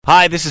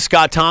Hi, this is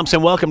Scott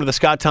Thompson. Welcome to the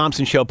Scott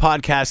Thompson Show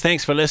podcast.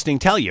 Thanks for listening.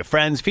 Tell your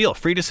friends. Feel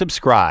free to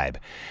subscribe.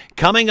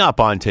 Coming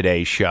up on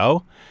today's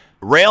show,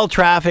 rail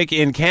traffic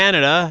in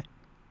Canada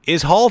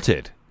is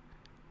halted.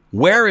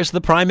 Where is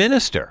the Prime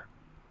Minister?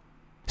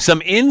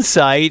 Some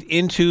insight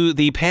into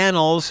the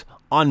panels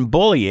on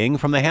bullying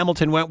from the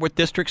Hamilton Wentworth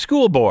District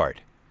School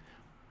Board.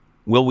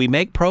 Will we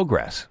make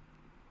progress?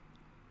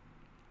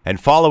 And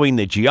following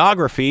the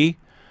geography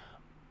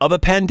of a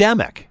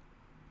pandemic.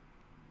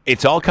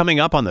 It's all coming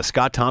up on the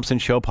Scott Thompson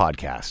Show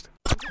podcast.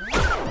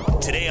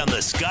 Today on the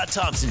Scott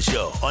Thompson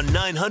Show on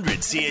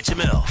 900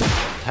 CHML.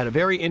 Had a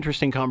very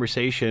interesting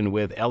conversation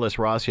with Ellis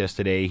Ross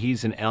yesterday.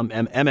 He's an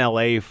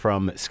MLA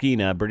from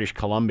Skeena, British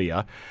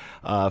Columbia,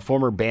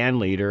 former band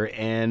leader,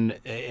 and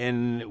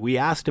we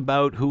asked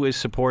about who is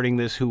supporting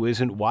this, who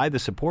isn't, why the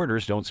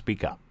supporters don't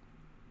speak up.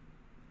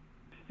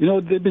 You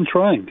know, they've been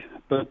trying,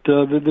 but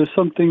there's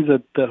some things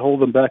that hold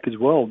them back as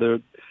well.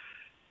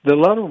 The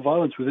level of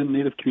violence within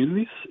Native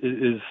communities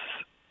is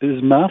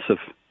massive.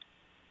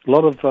 A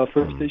lot of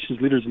First Nations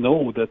leaders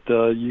know that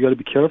you got to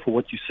be careful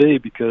what you say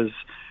because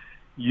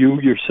you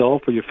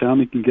yourself or your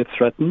family can get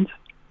threatened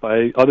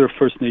by other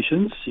First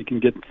Nations. You can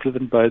get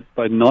threatened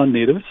by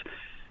non-Natives.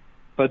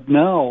 But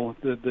now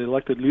the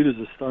elected leaders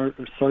are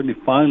starting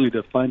to finally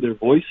to find their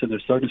voice, and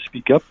they're starting to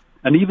speak up.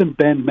 And even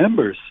band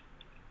members,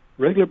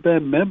 regular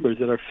band members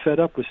that are fed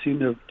up with seeing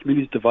their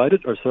communities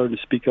divided, are starting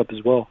to speak up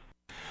as well.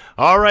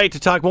 All right, to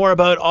talk more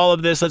about all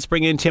of this, let's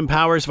bring in Tim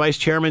Powers, Vice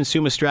Chairman,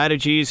 Summa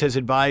Strategies, has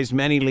advised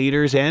many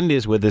leaders and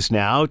is with us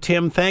now.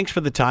 Tim, thanks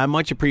for the time.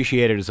 Much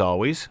appreciated as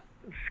always.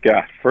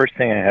 Scott, first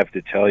thing I have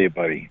to tell you,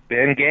 buddy,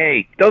 Ben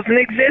Gay doesn't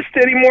exist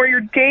anymore.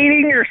 You're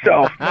dating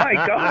yourself. My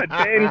God,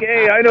 Ben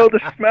Gay, I know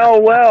the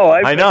smell well.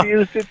 I've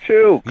used it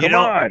too. Come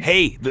on.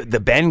 Hey, the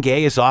Ben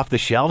Gay is off the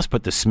shelves,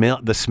 but the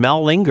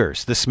smell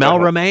lingers. The smell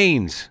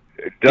remains.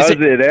 Does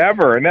it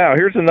ever? Now,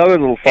 here's another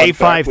little fun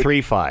fact.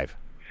 A535.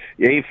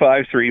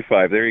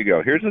 A535, there you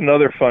go. Here's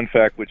another fun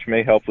fact which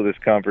may help with this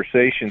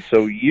conversation.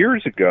 So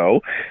years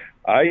ago,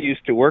 I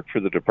used to work for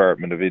the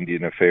Department of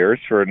Indian Affairs.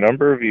 For a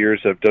number of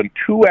years, I've done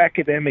 2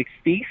 academic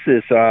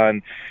theses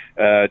on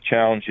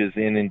challenges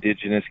in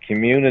Indigenous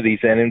communities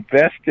and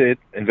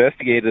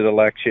investigated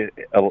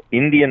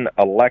Indian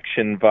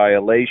election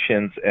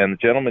violations. And the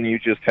gentleman you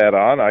just had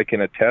on, I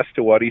can attest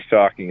to what he's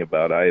talking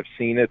about. I have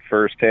seen it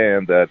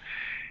firsthand that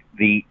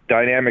the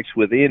dynamics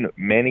within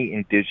many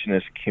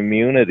Indigenous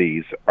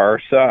communities are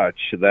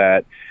such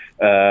that,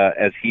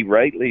 as he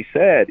rightly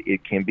said,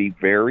 it can be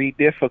very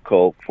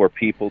difficult for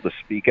people to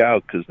speak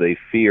out because they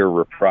fear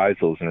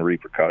reprisals and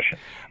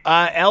repercussions.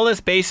 Ellis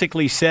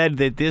basically said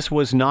that this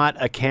was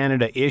not a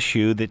Canada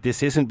issue, that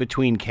this isn't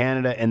between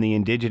Canada and the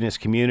Indigenous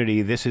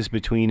community. This is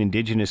between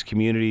Indigenous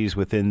communities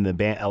within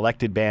the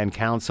elected band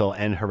council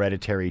and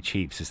hereditary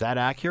chiefs. Is that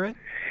accurate?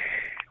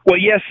 Well,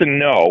 yes and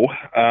no.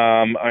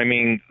 I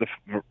mean,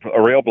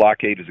 a rail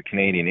blockade is a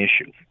Canadian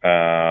issue.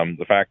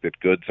 The fact that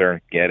goods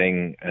aren't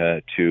getting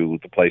to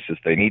the places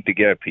they need to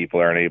get, people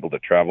aren't able to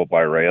travel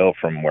by rail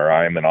from where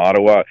I am in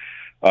Ottawa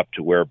up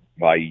to where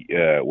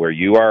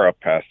you are, up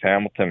past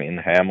Hamilton, in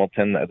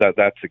Hamilton,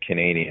 that's a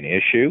Canadian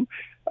issue.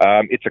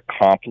 It's a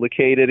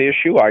complicated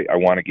issue. I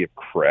want to give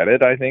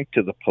credit, I think,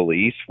 to the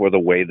police for the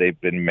way they've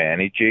been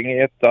managing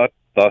it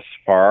thus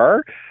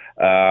far.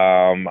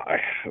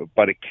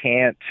 But it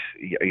can't,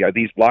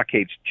 these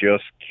blockades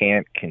just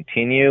can't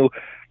continue.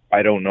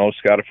 I don't know,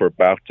 Scott, if we're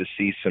about to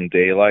see some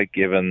daylight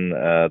given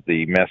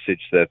the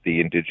message that the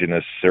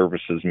Indigenous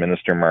Services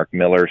Minister, Mark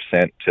Miller,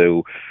 sent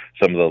to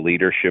some of the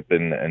leadership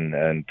in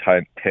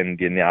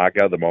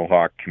Tengianaga, the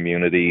Mohawk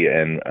community,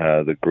 and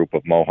the group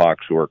of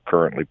Mohawks who are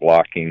currently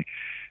blocking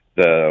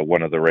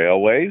one of the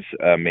railways.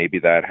 Maybe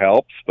that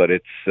helps, but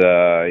it's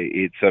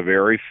a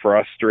very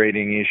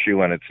frustrating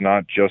issue, and it's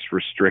not just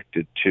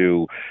restricted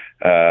to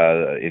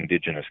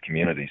Indigenous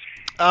communities.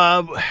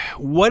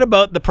 What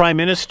about the Prime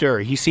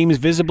Minister? He seems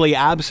visibly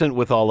absent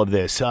with all of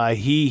this.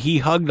 He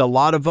hugged a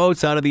lot of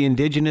votes out of the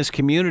Indigenous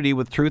community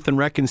with Truth and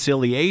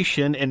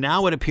Reconciliation, and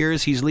now it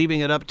appears he's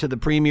leaving it up to the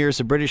premiers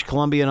of British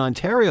Columbia and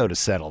Ontario to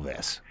settle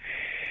this.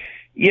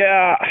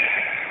 Yeah,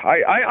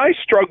 I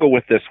struggle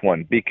with this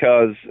one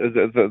because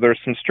there's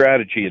some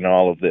strategy in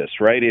all of this,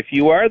 right? If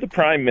you are the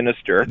Prime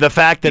Minister... The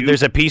fact that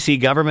there's a PC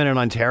government in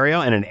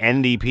Ontario and an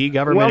NDP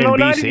government in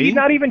BC?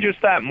 Not even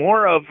just that.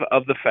 More of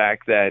the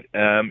fact that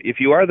if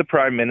you are the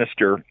Prime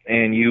Minister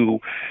and you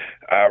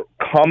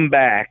come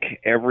back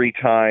every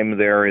time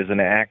there is an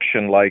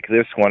action like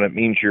this one, it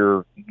means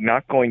you're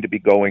not going to be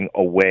going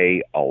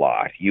away a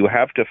lot. You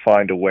have to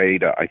find a way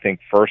to, I think,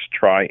 first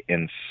try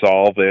and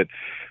solve it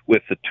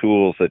with the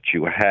tools that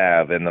you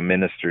have and the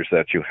ministers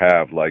that you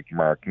have, like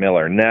Mark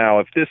Miller. Now,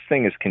 if this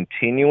thing is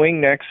continuing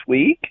next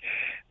week,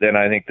 then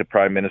I think the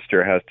Prime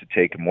Minister has to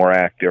take a more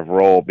active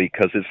role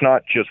because it's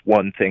not just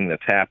one thing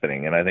that's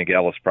happening. And I think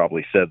Ellis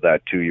probably said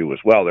that to you as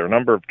well. There are a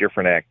number of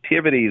different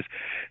activities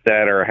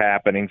that are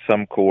happening,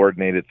 some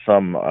coordinated,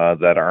 some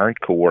that aren't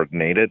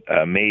coordinated.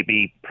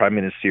 Maybe Prime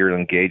Ministerial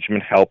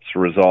engagement helps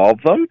resolve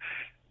them.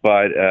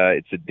 But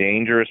it's a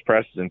dangerous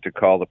precedent to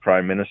call the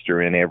Prime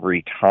Minister in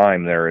every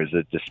time there is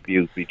a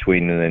dispute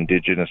between an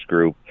Indigenous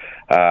group,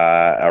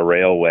 a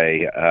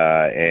railway,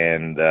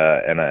 and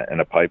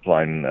a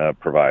pipeline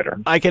provider.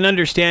 I can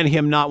understand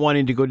him not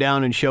wanting to go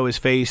down and show his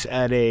face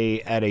at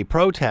a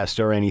protest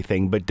or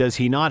anything, but does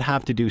he not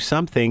have to do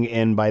something?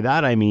 And by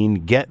that I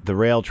mean get the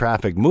rail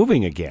traffic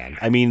moving again.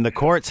 I mean, the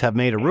courts have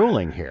made a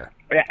ruling here.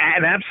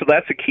 And absolutely,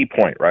 that's a key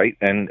point, right?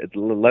 And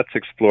let's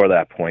explore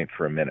that point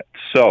for a minute.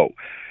 So,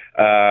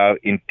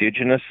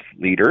 Indigenous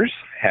leaders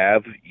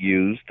have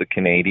used the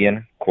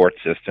Canadian court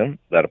system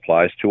that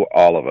applies to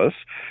all of us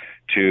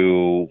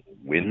to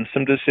win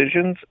some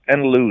decisions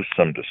and lose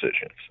some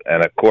decisions.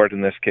 And a court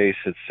in this case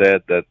has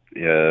said that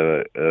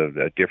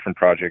different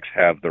projects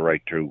have the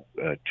right to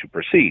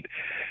proceed.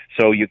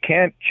 So you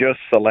can't just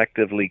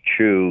selectively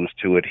choose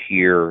to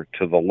adhere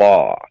to the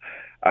law.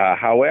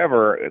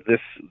 However,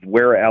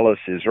 where Ellis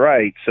is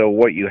right, so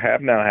what you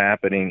have now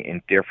happening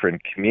in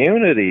different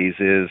communities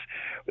is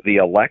the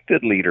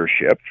elected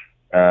leadership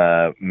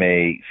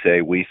may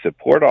say, we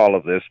support all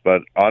of this,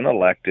 but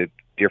unelected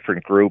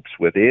different groups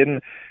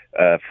within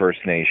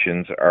First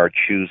Nations are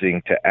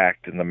choosing to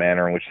act in the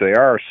manner in which they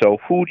are. So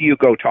who do you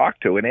go talk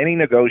to? In any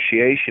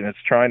negotiation,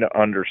 it's trying to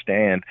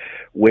understand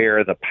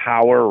where the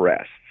power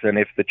rests. And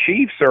if the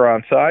chiefs are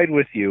on side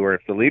with you, or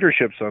if the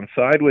leadership's on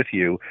side with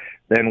you,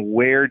 then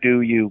where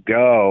do you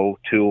go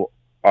to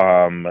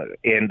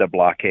end a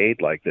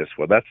blockade like this?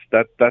 Well,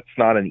 that's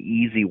not an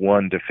easy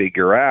one to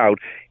figure out,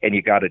 and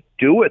you got to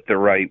do it the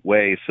right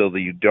way so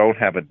that you don't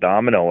have a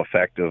domino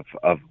effect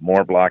of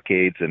more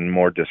blockades and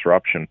more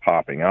disruption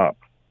popping up.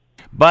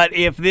 But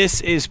if this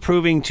is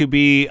proving to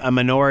be a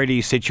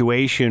minority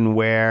situation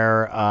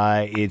where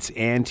it's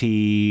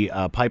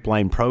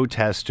anti-pipeline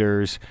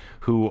protesters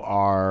who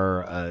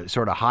are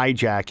sort of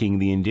hijacking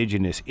the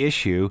Indigenous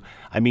issue,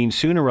 I mean,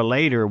 sooner or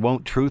later,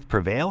 won't truth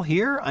prevail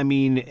here? I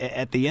mean,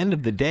 at the end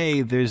of the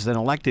day, there's an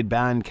elected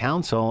band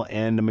council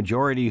and a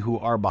majority who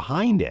are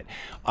behind it.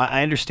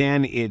 I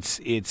understand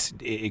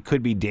it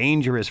could be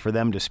dangerous for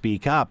them to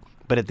speak up,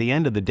 but at the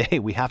end of the day,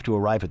 we have to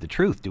arrive at the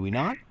truth, do we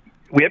not?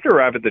 We have to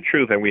arrive at the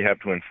truth, and we have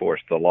to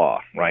enforce the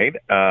law, right?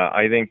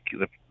 I think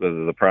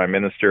the Prime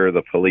Minister,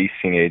 the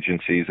policing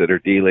agencies that are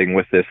dealing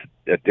with this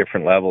at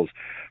different levels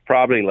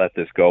probably let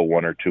this go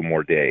 1 or 2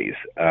 more days.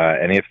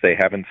 And if they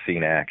haven't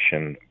seen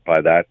action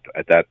at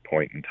that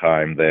point in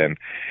time, then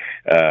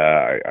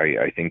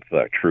I think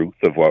the truth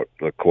of what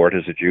the court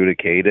has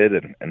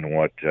adjudicated and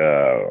what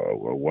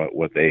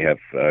they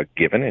have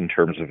given in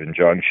terms of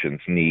injunctions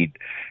need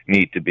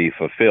to be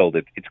fulfilled.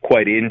 It's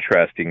quite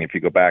interesting if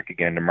you go back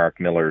again to Mark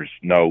Miller's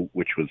note,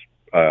 which was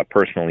a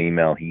personal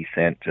email he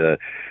sent to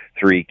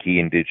 3 key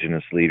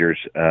Indigenous leaders.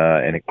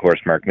 And of course,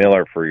 Mark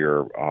Miller, for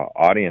your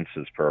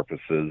audience's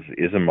purposes,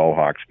 is a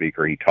Mohawk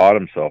speaker. He taught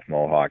himself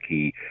Mohawk.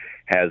 He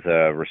has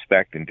a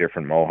respect in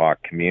different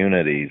Mohawk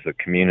communities. The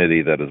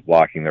community that is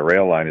blocking the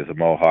rail line is a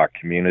Mohawk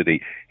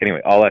community.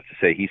 Anyway, all that to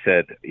say, he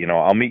said,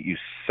 I'll meet you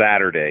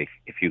Saturday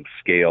if you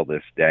scale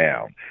this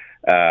down.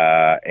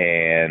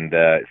 And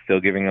still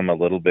giving them a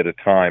little bit of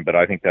time, but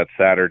I think that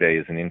Saturday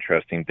is an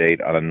interesting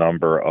date on a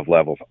number of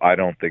levels. I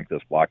don't think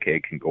this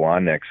blockade can go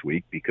on next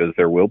week because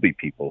there will be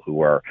people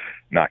who are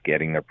not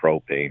getting their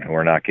propane, who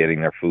are not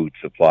getting their food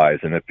supplies,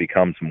 and it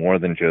becomes more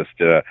than just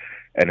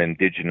an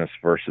Indigenous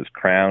versus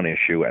Crown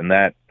issue, and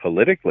that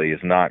politically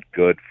is not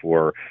good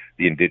for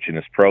the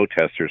Indigenous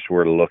protesters who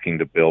are looking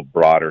to build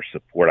broader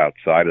support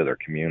outside of their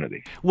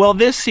community. Well,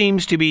 this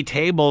seems to be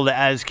tabled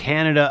as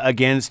Canada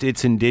against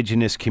its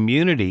Indigenous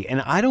community,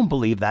 and I don't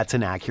believe that's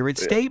an accurate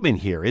statement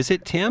here, is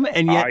it, Tim?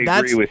 And yet I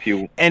agree with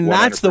you. And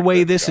that's the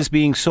way this is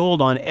being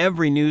sold on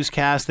every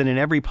newscast and in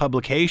every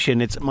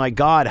publication. It's, my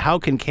God, how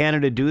can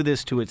Canada do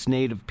this to its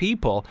native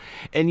people?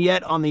 And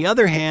yet, on the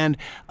other hand,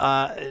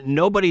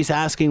 nobody's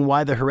asking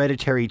why the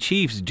hereditary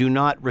chiefs do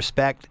not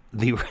respect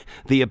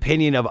the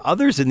opinion of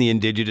others in the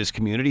Indigenous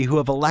community who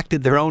have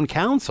elected their own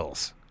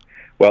councils.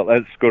 Well,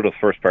 let's go to the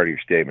first part of your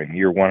statement.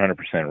 You're 100%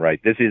 right.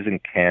 This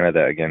isn't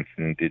Canada against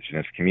an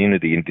Indigenous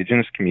community.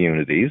 Indigenous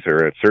communities,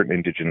 or certain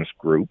Indigenous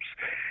groups,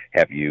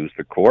 have used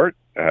the court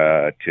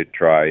to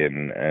try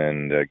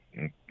and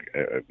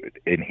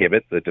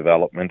inhibit the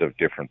development of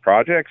different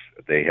projects.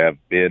 They have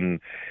been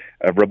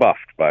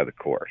rebuffed by the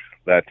court.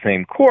 That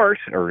same court,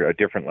 or a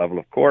different level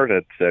of court,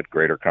 had said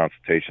greater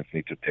consultations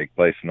need to take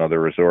place in other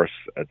resource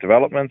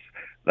developments.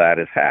 That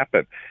has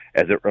happened.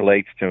 As it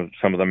relates to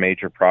some of the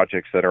major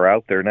projects that are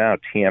out there now,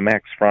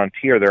 TMX,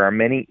 Frontier, there are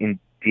many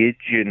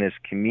Indigenous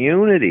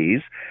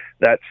communities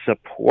that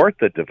support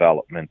the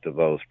development of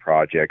those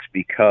projects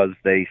because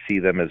they see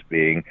them as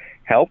being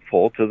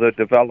helpful to the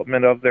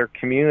development of their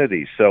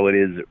community. So it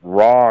is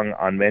wrong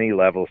on many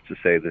levels to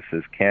say this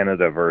is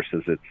Canada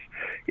versus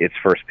its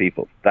First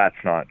Peoples. That's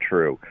not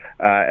true.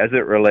 As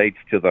it relates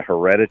to the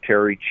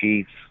hereditary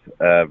chiefs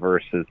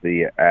versus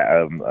the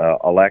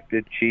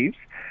elected chiefs,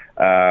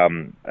 that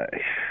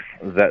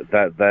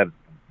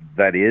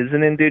is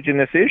an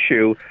Indigenous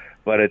issue,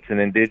 but it's an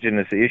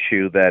Indigenous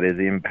issue that is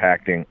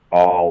impacting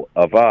all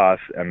of us,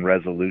 and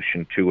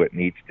resolution to it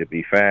needs to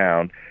be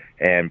found.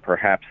 and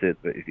perhaps it's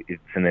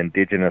an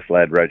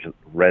Indigenous-led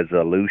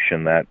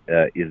resolution that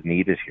is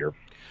needed here.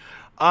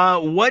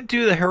 What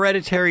do the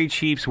hereditary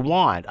chiefs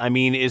want? I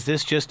mean, is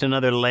this just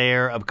another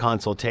layer of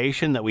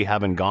consultation that we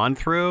haven't gone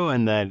through,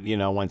 and that,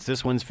 once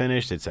this one's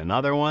finished, it's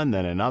another one,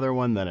 then another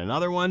one, then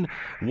another one?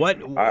 What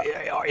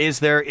is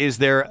there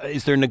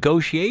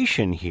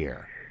negotiation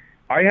here?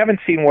 I haven't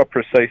seen what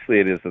precisely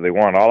it is that they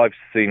want. All I've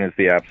seen is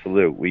the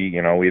absolute. We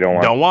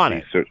don't want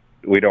it.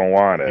 We don't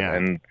want it, yeah.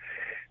 And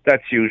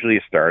that's usually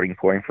a starting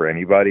point for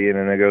anybody in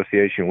a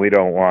negotiation. We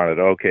don't want it.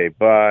 Okay,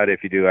 but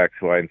if you do X,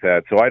 Y, and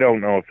Z. So I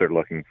don't know if they're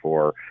looking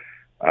for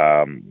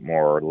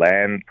more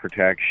land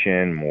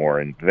protection,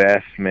 more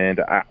investment.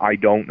 I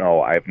don't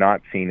know. I have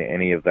not seen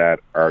any of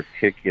that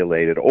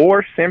articulated,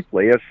 or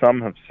simply, as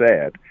some have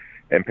said,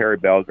 and Perry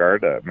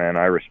Bellegarde, a man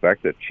I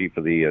respect, the Chief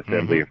of the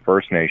Assembly of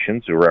First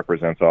Nations, who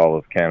represents all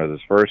of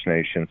Canada's First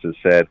Nations, has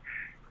said,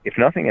 if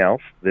nothing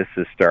else, this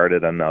has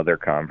started another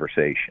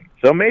conversation.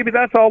 So maybe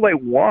that's all they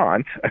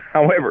want.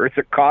 However, it's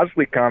a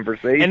costly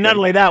conversation. And not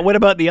only that, what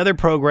about the other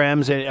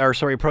projects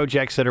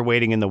that are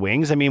waiting in the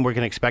wings? I mean, we're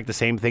going to expect the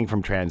same thing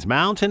from Trans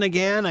Mountain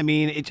again. I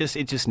mean, it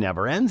just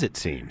never ends, it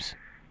seems.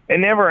 It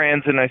never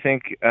ends, and I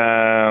think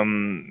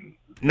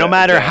no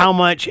matter how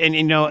much, and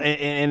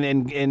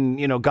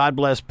God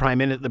bless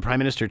the Prime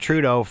Minister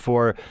Trudeau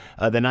for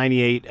the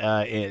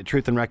 98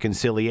 Truth and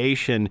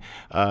Reconciliation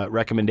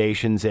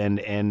recommendations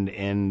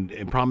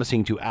and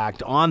promising to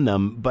act on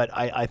them. But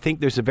I think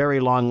there's a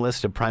very long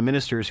list of prime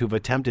ministers who've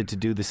attempted to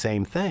do the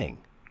same thing.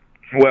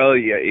 Well,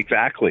 yeah,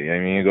 exactly. I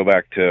mean, you go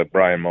back to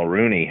Brian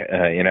Mulroney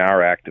in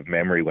our active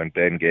memory when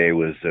Ben Gay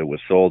was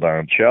sold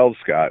on shelves,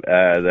 Scott,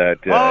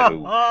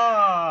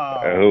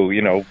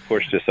 who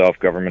pushed a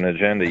self-government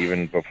agenda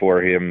even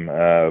before him,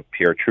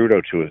 Pierre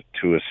Trudeau,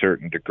 to a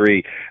certain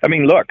degree. I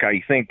mean, look,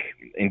 I think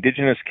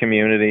Indigenous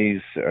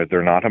communities,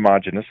 they're not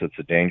homogenous. It's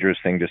a dangerous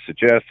thing to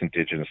suggest.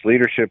 Indigenous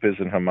leadership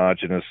isn't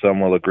homogenous. Some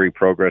will agree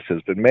progress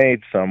has been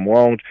made, some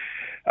won't.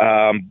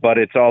 But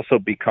it's also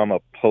become a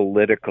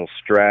political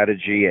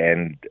strategy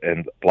and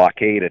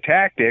blockade, a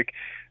tactic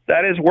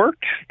that has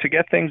worked to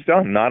get things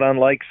done, not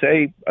unlike,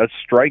 say, a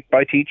strike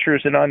by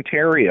teachers in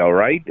Ontario,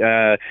 right?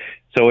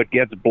 So it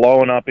gets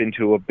blown up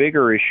into a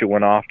bigger issue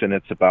when often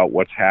it's about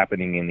what's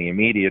happening in the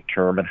immediate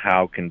term and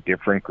how can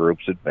different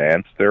groups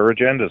advance their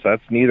agendas.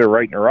 That's neither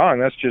right nor wrong.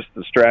 That's just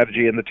the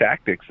strategy and the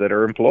tactics that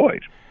are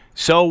employed.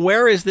 So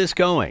where is this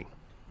going?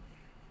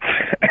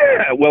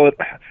 Well,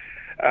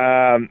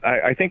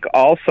 I think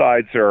all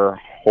sides are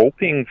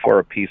hoping for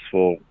a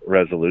peaceful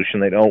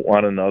resolution. They don't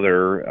want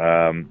another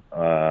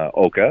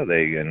Oka.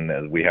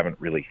 We haven't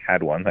really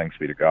had one, thanks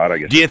be to God. I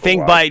guess. Do you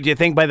think by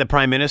the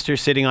Prime Minister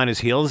sitting on his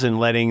heels and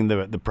letting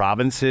the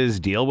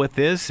provinces deal with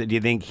this? Do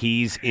you think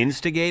he's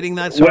instigating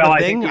that sort of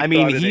thing? I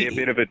mean, he a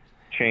bit of a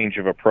change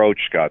of approach,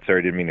 Scott. Sorry,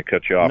 I didn't mean to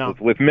cut you off. No.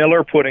 With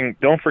Miller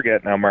don't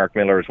forget now, Mark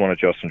Miller is one of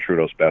Justin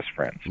Trudeau's best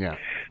friends. Yeah.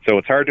 So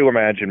it's hard to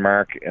imagine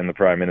Mark and the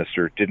Prime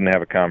Minister didn't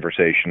have a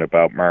conversation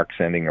about Mark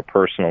sending a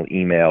personal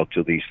email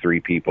to these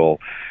three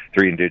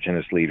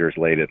Indigenous leaders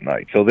late at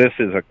night. So this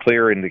is a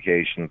clear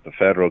indication that the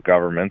federal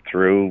government,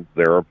 through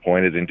their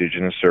appointed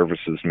Indigenous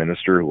Services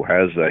Minister, who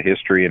has a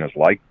history and is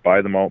liked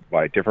by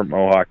different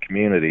Mohawk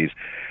communities,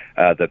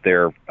 that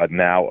they're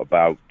now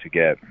about to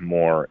get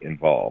more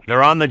involved.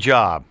 They're on the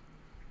job.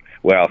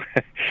 Well,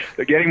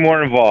 they're getting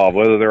more involved.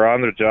 Whether they're on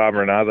their job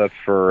or not, that's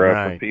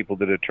for people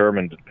to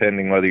determine,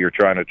 depending whether you're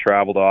trying to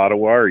travel to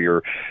Ottawa or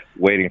you're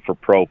waiting for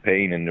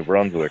propane in New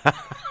Brunswick.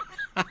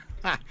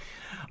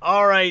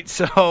 All right,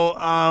 so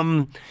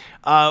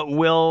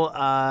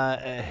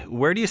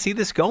where do you see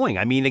this going?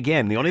 I mean,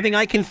 again, the only thing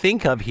I can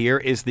think of here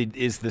is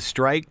the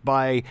strike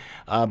by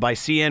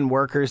CN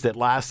workers that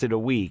lasted a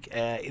week.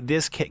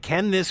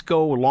 Can this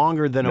go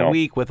longer than a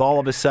week without all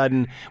of a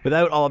sudden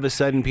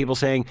people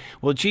saying,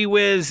 "Well, gee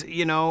whiz,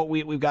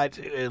 we've got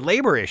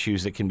labor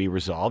issues that can be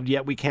resolved,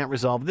 yet we can't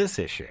resolve this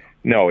issue."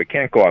 No, it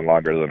can't go on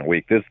longer than a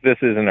week. This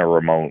isn't a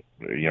remote,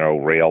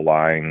 rail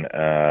line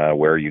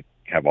where you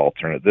have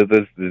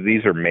alternatives.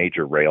 These are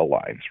major rail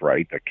lines,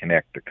 right, that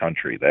connect the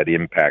country, that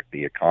impact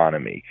the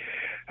economy.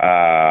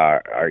 I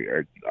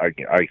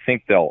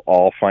think they'll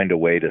all find a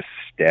way to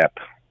step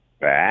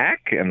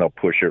back, and they'll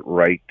push it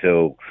right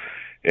till,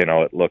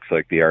 it looks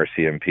like the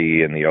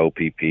RCMP and the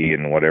OPP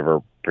and whatever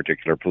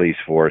particular police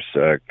force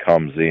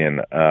comes in.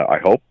 I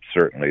hope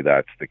certainly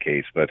that's the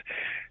case, but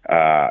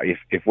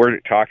if we're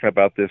talking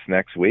about this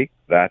next week,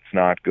 that's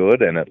not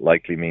good, and it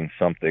likely means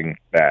something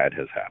bad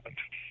has happened.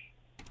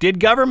 Did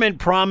government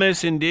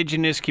promise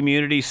Indigenous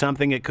communities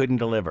something it couldn't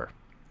deliver?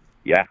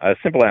 Yeah, a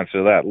simple answer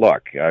to that.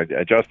 Look,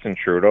 Justin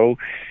Trudeau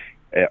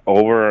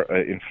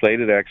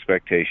inflated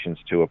expectations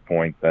to a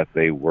point that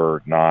they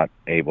were not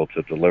able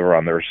to deliver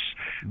on.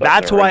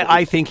 That's why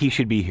I think he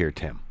should be here,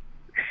 Tim.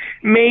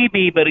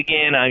 Maybe, but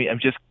again, I'm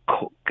just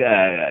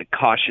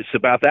cautious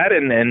about that,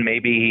 and then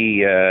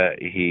maybe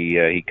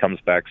he comes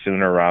back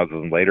sooner rather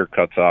than later,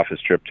 cuts off his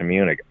trip to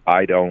Munich.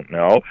 I don't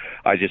know.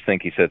 I just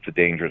think he sets a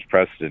dangerous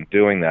precedent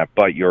doing that.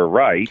 But you're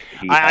right.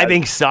 I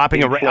think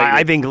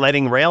I think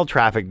letting rail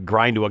traffic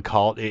grind to a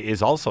halt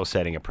is also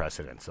setting a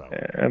precedent. So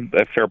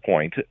a fair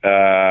point.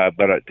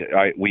 But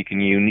we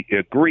can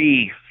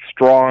agree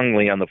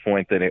strongly on the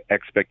point that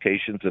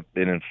expectations have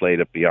been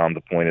inflated beyond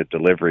the point of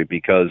delivery,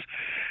 because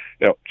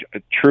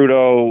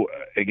Trudeau,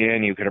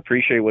 again, you can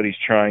appreciate what he's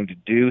trying to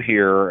do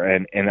here,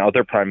 and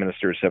other prime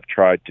ministers have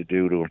tried to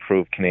do to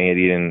improve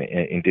Canadian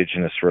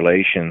Indigenous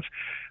relations.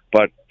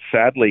 But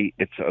sadly,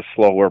 it's a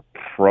slower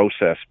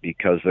process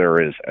because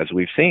there is, as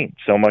we've seen,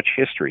 so much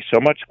history,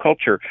 so much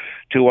culture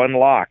to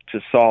unlock,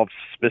 to solve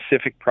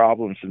specific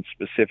problems in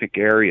specific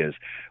areas.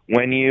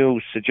 When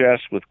you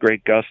suggest with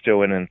great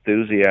gusto and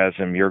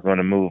enthusiasm you're going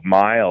to move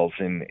miles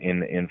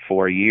in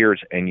 4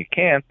 years and you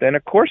can't, then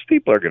of course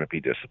people are going to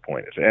be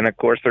disappointed. And of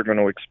course they're going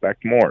to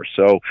expect more.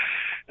 So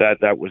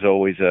that was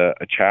always a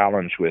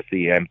challenge with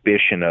the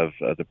ambition of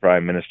the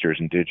Prime Minister's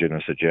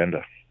Indigenous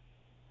agenda.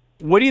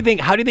 What do you think?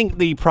 How do you think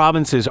the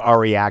provinces are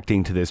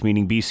reacting to this?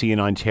 Meaning BC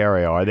and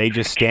Ontario, are they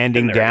just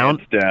standing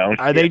down?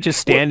 Are they just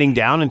standing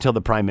down until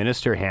the Prime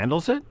Minister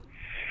handles it?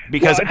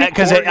 Because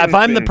if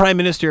I'm the Prime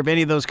Minister of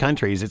any of those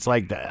countries, it's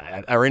like,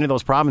 or any of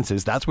those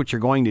provinces, that's what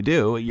you're going to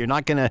do. You're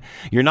not gonna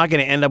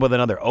end up with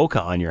another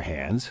Oka on your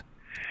hands.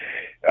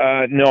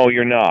 No,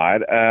 you're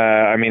not.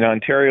 I mean,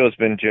 Ontario has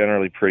been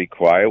generally pretty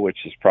quiet, which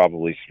is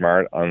probably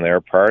smart on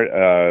their part.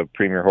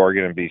 Premier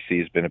Horgan in BC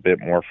has been a bit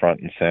more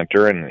front and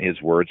center, and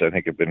his words, I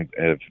think,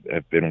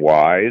 have been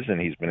wise, and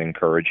he's been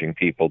encouraging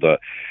people to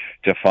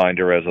find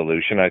a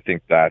resolution. I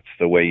think that's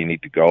the way you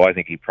need to go. I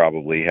think he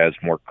probably has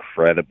more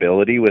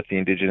credibility with the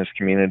Indigenous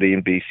community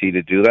in BC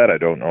to do that. I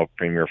don't know if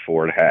Premier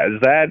Ford has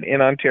that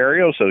in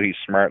Ontario, so he's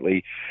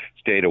smartly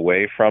stayed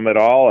away from it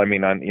all. I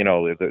mean,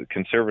 the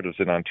Conservatives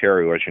in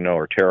Ontario, as you know,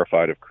 are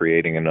terrified of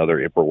creating another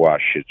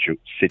Ipperwash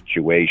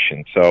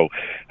situation. So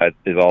that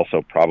is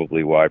also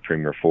probably why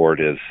Premier Ford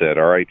has said,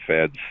 all right,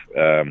 feds,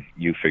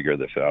 you figure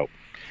this out.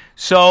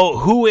 So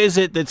who is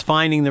it that's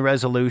finding the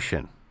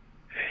resolution?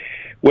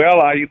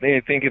 Well, I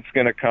think it's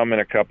going to come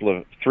in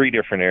three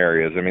different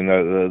areas. I mean,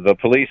 the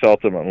police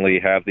ultimately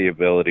have the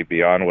ability,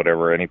 beyond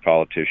whatever any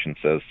politician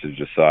says, to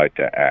decide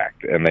to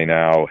act, and they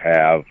now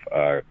have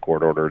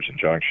court orders,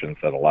 injunctions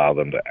that allow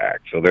them to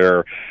act. So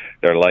they're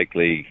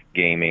likely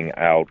gaming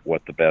out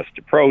what the best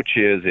approach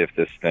is if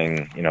this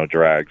thing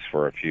drags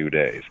for a few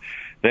days.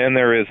 Then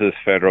there is this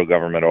federal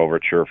government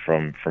overture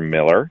from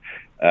Miller.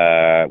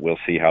 We'll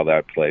see how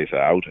that plays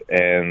out.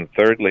 And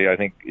thirdly, I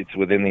think it's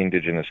within the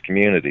Indigenous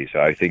communities.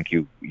 I think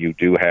you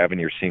do have,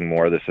 and you're seeing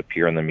more of this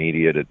appear in the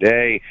media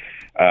today,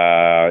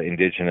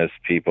 Indigenous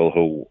people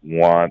who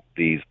want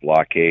these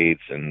blockades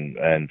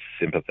and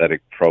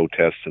sympathetic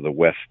protests to the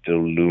West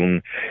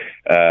Loon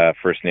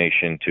First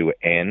Nation to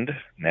end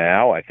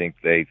now. I think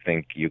they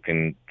think you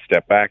can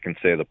step back and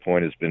say the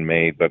point has been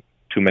made, but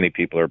too many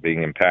people are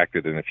being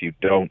impacted, and if you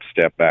don't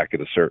step back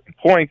at a certain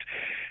point,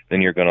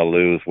 then you're going to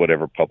lose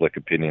whatever public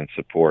opinion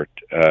support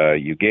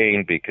you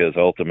gain, because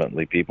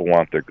ultimately people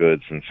want their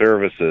goods and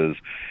services,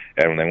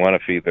 and they want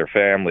to feed their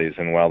families,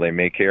 and while they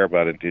may care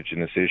about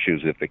Indigenous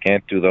issues, if they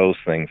can't do those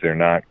things, they're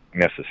not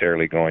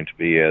necessarily going to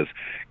be as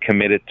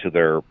committed to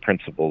their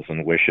principles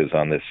and wishes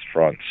on this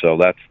front. So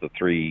that's the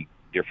three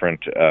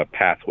different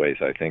pathways,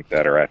 I think,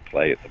 that are at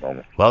play at the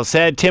moment. Well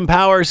said. Tim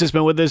Powers has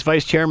been with us,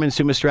 Vice Chairman,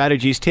 Summa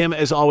Strategies. Tim,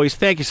 as always,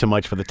 thank you so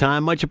much for the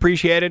time. Much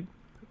appreciated.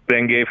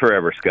 Been gay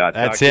forever, Scott.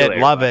 That's it.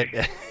 Love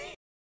it.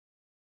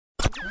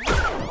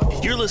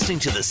 You're listening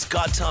to the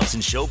Scott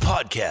Thompson Show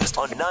podcast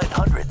on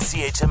 900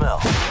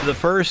 CHML. The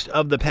first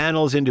of the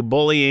panels into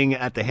bullying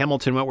at the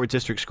Hamilton Wentworth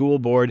District School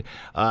Board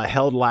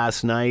held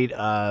last night.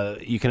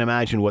 You can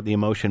imagine what the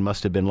emotion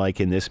must have been like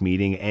in this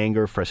meeting.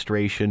 Anger,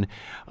 frustration,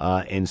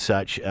 and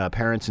such.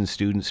 Parents and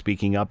students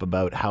speaking up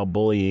about how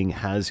bullying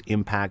has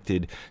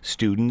impacted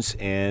students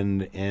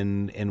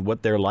and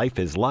what their life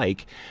is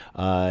like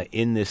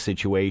in this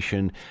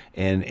situation,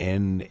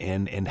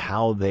 and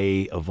how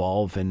they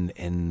evolve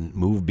and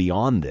move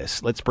beyond this.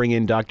 Let's bring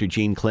in Dr.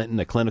 Jean Clinton,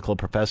 a clinical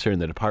professor in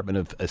the Department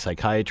of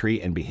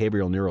Psychiatry and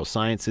Behavioral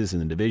Neurosciences in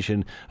the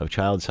Division of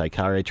Child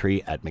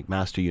Psychiatry at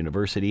McMaster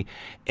University,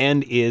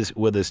 and is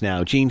with us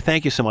now. Jean,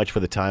 thank you so much for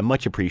the time.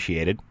 Much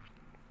appreciated.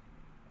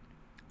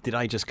 Did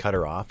I just cut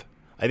her off?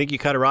 I think you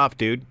cut her off,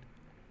 dude.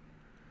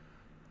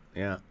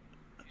 Yeah.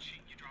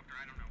 You dropped her?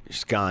 I don't know.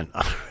 She's gone.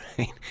 All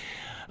right.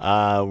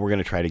 We're going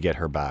to try to get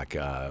her back.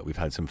 We've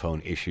had some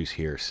phone issues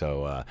here,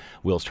 so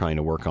Will's trying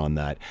to work on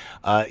that.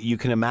 You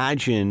can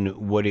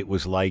imagine what it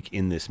was like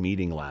in this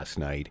meeting last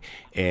night.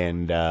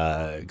 And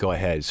go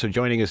ahead. So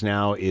joining us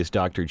now is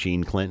Dr.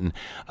 Jean Clinton.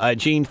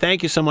 Jean,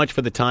 thank you so much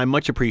for the time.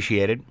 Much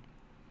appreciated.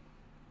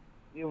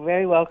 You're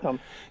very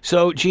welcome.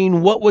 So,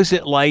 Jean, what was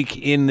it like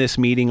in this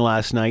meeting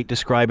last night?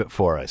 Describe it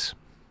for us.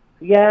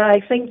 Yeah, I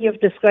think you've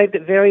described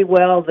it very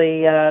well.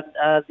 The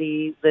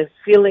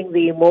feeling,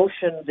 the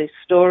emotion, the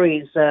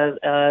stories,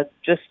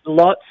 just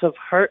lots of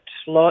hurt,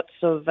 lots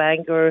of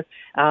anger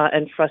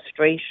and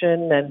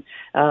frustration, and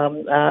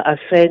a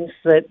sense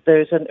that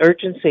there's an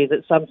urgency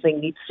that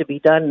something needs to be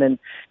done and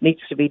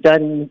needs to be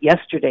done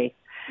yesterday.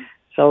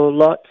 So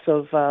lots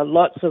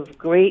of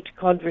great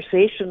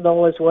conversation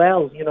though as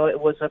well. You know,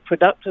 it was a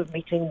productive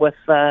meeting with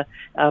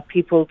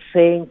people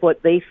saying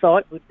what they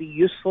thought would be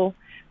useful.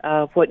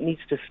 What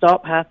needs to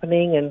stop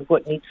happening and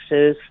what needs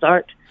to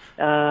start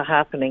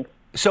happening.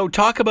 So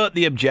talk about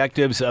the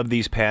objectives of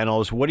these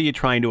panels. What are you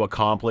trying to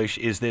accomplish?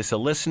 Is this a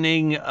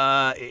listening?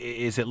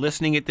 Is it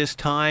listening at this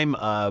time?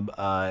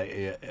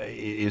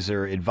 Is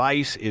there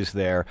advice? Is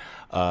there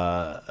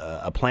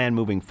a plan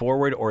moving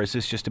forward? Or is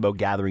this just about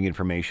gathering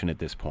information at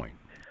this point?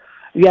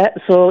 Yeah,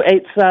 so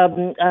it's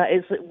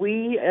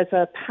we as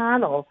a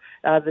panel,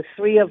 the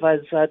three of us,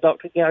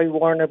 Dr. Gary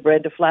Warner,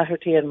 Brenda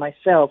Flaherty, and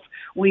myself,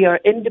 we are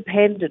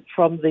independent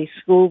from the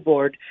school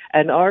board,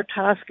 and our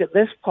task at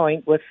this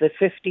point, with the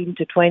 15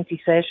 to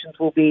 20 sessions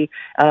we'll be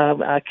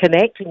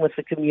connecting with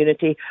the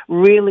community,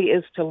 really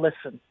is to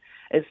listen.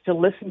 Is to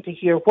listen to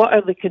hear what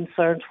are the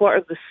concerns, what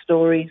are the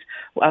stories.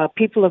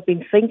 People have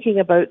been thinking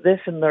about this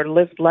in their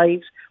lived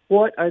lives.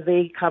 What are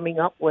they coming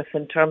up with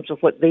in terms of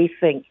what they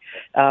think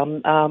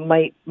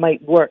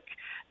might work?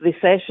 The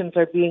sessions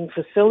are being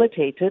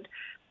facilitated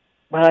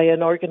by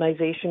an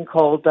organization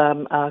called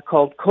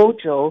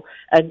COJO,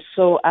 and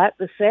so at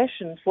the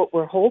sessions, what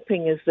we're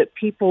hoping is that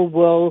people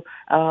will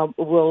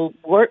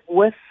work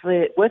with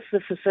the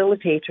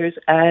facilitators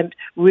and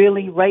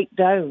really write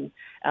down.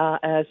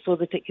 So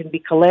that it can be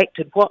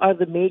collected. What are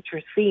the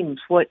major themes?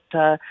 What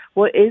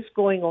is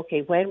going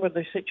okay? When were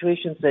there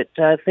situations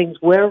that things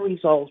were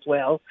resolved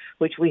well,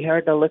 which we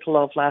heard a little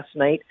of last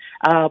night?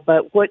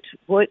 But what's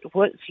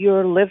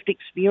your lived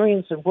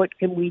experience, and what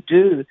can we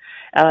do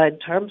in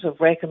terms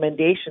of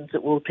recommendations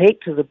that we'll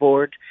take to the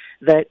board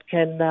that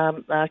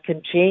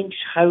can change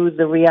how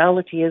the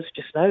reality is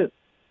just now?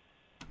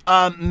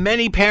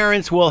 Many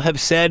parents will have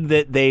said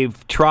that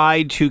they've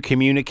tried to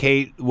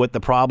communicate what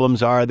the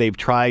problems are. They've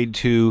tried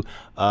to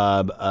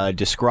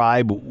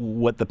describe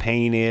what the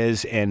pain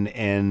is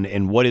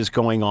and what is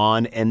going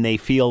on, and they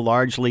feel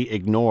largely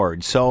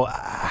ignored. So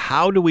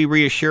how do we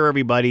reassure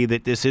everybody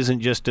that this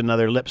isn't just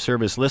another lip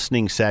service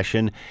listening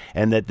session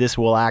and that this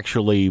will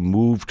actually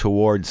move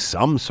towards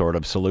some sort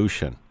of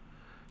solution?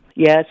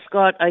 Yeah,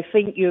 Scott, I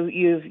think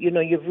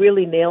you've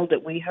really nailed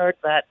it. We heard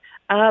that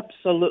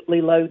absolutely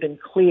loud and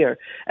clear.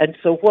 And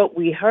so what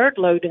we heard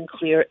loud and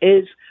clear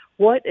is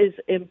what is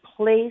in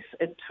place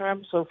in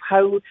terms of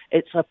how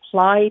it's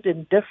applied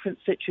in different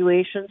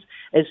situations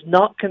is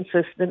not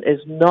consistent,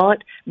 is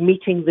not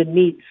meeting the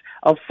needs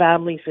of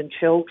families and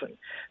children.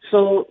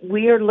 So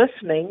we are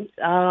listening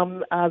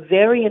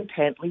very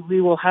intently.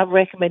 We will have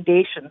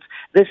recommendations.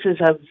 This is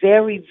a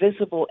very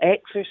visible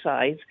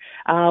exercise.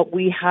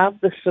 We have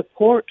the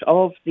support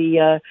of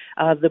the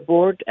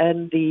board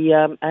and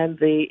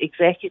the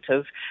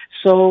executive.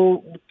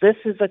 So this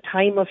is a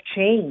time of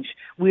change.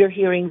 We are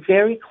hearing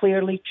very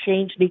clearly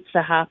change needs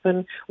to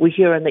happen. We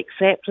hear an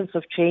acceptance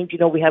of change. You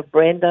know, we have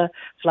Brenda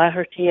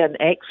Flaherty, an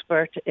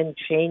expert in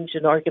change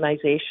in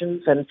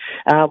organizations, and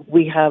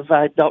we have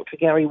Dr.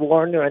 Gary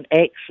Warner, an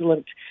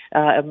excellent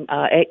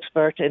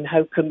expert in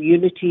how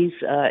communities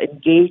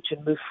engage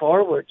and move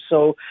forward.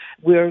 So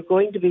we're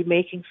going to be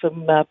making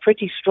some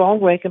pretty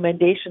strong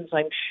recommendations,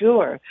 I'm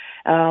sure,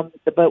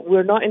 but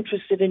we're not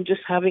interested in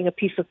just having a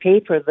piece of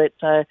paper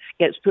that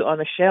gets put on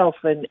a shelf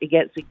and it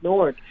gets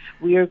ignored.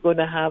 We are going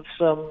to have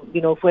some,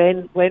 you know,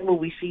 when will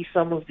we see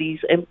some of these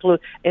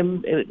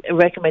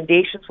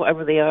recommendations,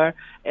 whatever they are,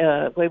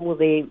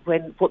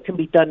 what can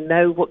be done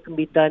now, what can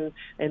be done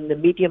in the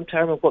medium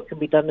term, and what can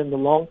be done in the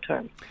long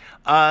term?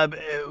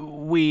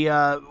 We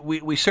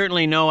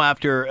certainly know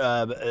after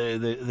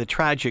the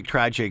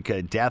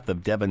tragic death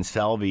of Devon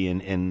Selvey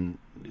and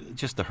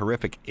just the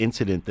horrific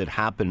incident that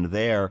happened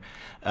there.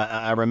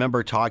 I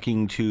remember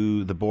talking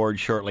to the board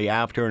shortly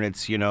after, and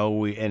it's, you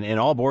know, and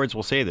all boards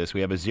will say this,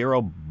 we have a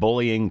zero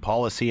bullying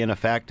policy in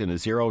effect and a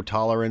zero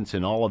tolerance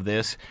and all of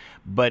this,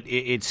 but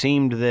it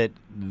seemed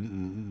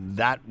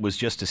that was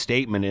just a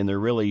statement and there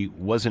really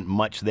wasn't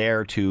much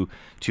there to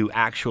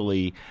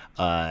actually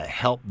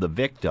help the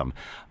victim.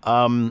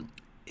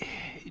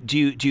 Do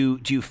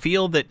you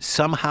feel that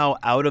somehow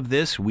out of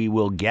this we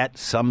will get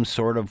some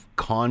sort of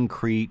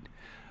concrete,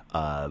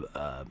 I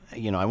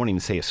won't even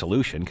say a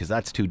solution because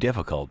that's too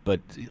difficult, but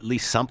at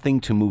least something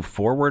to move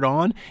forward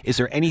on? Is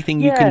there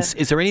anything you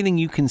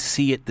can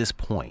see at this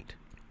point?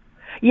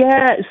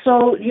 Yeah,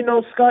 so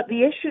Scott,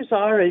 the issues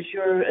are, as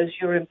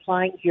you're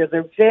implying here,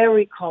 they're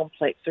very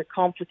complex. They're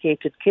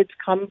complicated. Kids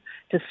come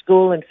to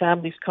school and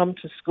families come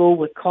to school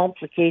with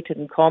complicated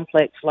and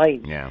complex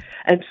lives. Yeah.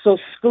 And so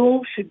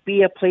school should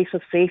be a place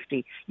of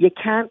safety. You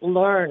can't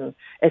learn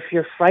if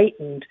you're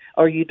frightened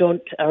or you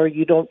don't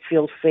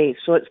feel safe.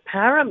 So it's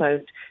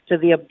paramount to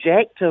the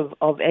objective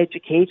of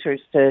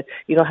educators to,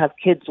 have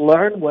kids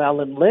learn well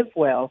and live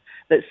well,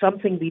 that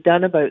something be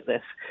done about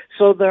this.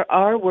 So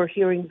we're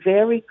hearing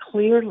very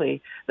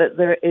clearly that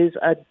there is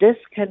a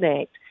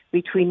disconnect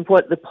between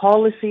what the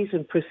policies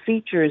and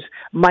procedures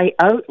might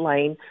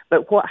outline,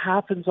 but what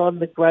happens on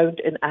the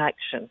ground in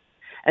action.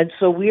 And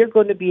so we're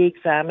going to be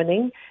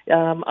examining,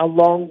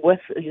 along with,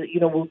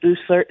 we'll do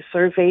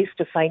surveys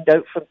to find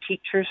out from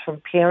teachers,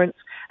 from parents,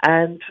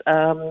 and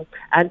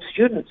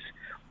students,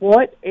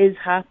 what is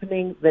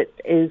happening that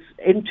is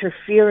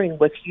interfering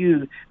with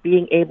you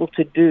being able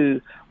to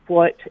do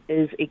what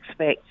is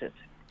expected.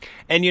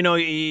 And,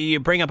 you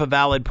bring up a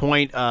valid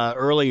point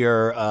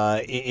earlier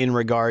in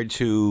regard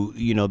to,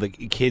 the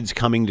kids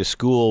coming to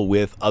school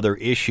with other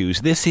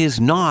issues. This is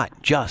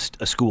not just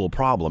a school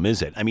problem,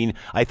 is it? I mean,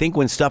 I think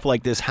when stuff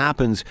like this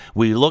happens,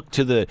 we look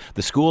to the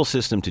school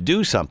system to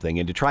do something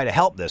and to try to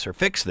help this or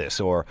fix this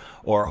or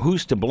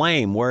who's to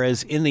blame.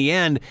 Whereas in the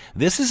end,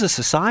 this is a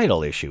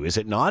societal issue, is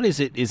it not? Is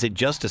it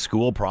just a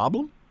school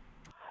problem?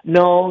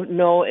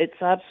 No,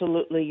 it's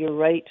absolutely, you're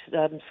right,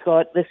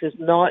 Scott. This is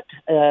not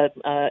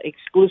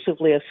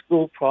exclusively a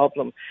school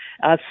problem.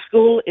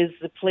 School is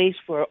the place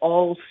where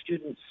all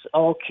students,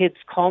 all kids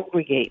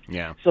congregate.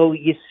 Yeah. So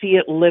you see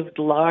it lived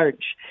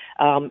large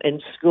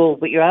in school.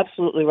 But you're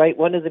absolutely right.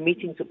 One of the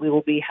meetings that we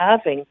will be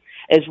having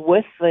is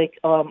with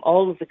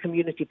all of the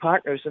community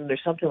partners, and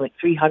there's something like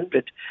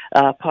 300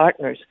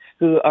 partners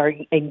who are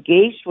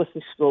engaged with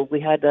the school. We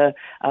had a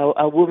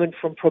woman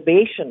from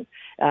probation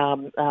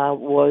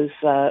was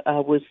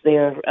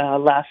there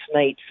last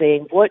night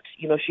saying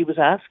she was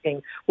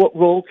asking, what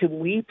role can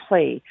we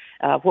play?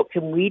 What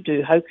can we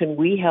do? How can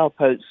we help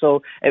out?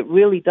 So it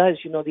really does,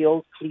 the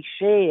old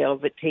cliche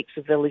of it takes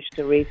a village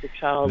to raise a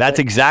child. That's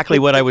exactly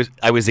what I was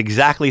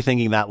exactly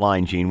thinking that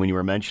line, Jean, when you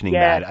were mentioning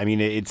that. I mean,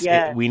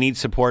 we need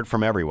support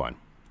from everyone.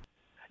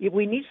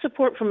 We need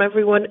support from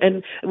everyone,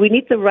 and we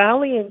need the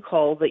rallying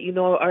call that,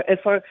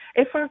 if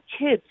our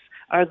kids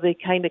are the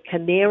kind of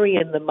canary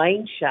in the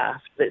mine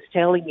shaft that's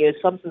telling you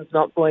something's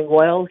not going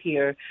well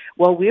here.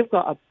 Well, we've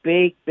got a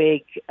big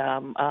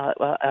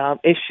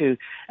issue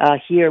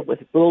here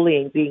with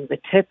bullying being the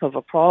tip of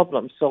a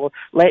problem. So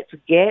let's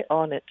get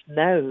on it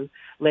now.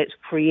 Let's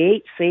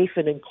create safe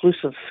and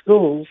inclusive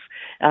schools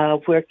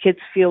where kids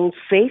feel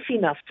safe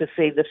enough to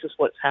say this is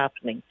what's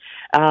happening,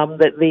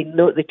 that they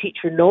know the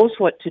teacher knows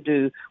what to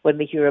do when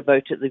they hear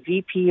about it. The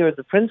VP or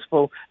the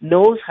principal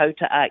knows how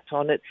to act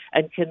on it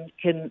and can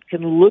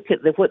look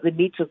at what the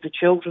needs of the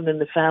children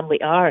and the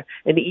family are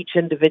in each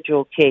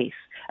individual case,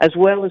 as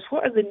well as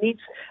what are the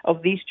needs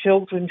of these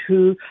children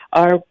who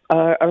are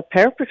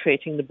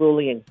perpetrating the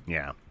bullying.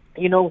 Yeah.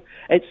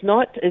 It's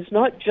not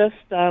just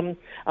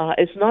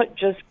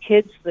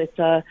kids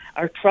that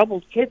are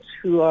troubled kids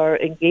who are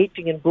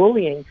engaging in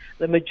bullying.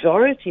 The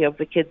majority of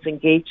the kids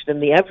engaged in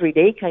the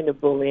everyday kind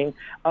of bullying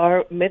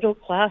are middle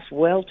class,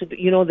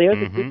 well-to-do. They're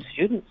the good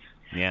students.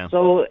 Yeah.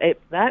 So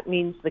that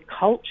means the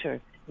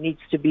culture needs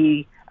to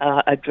be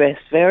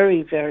addressed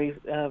very, very,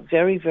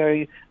 very,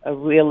 very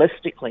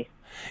realistically.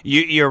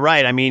 You're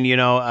right. I mean,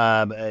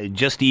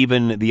 just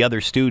even the other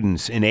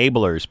students,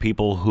 enablers,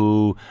 people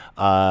who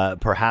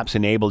perhaps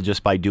enable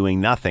just by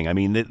doing nothing. I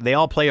mean, they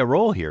all play a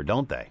role here,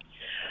 don't they?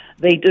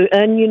 They do.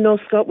 And,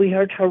 Scott, we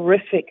heard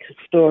horrific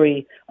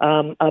story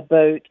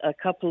about a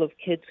couple of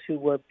kids who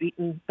were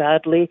beaten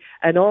badly,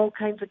 and all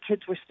kinds of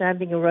kids were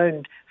standing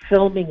around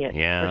filming it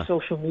for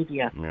social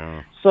media.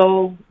 Yeah.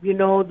 So, we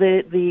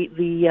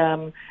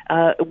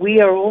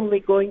are only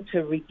going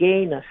to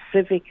regain a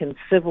civic and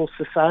civil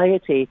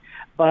society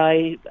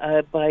by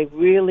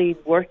really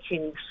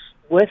working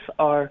with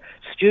our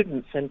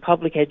students and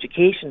public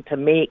education to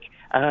make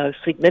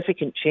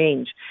significant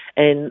change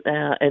in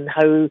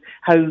how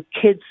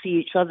kids see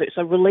each other. It's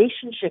a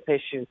relationship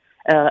issue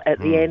at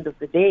the end of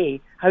the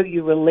day, how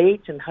you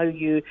relate and how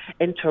you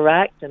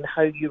interact and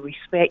how you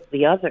respect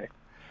the other.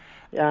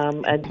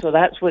 And so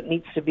that's what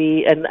needs to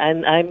be. And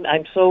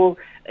I'm so,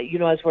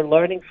 as we're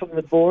learning from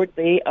the board,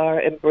 they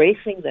are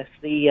embracing this.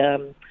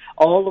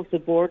 All of the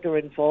board are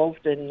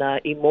involved in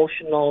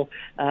emotional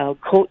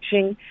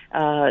coaching,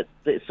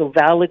 so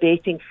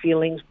validating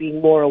feelings,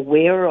 being more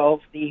aware of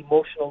the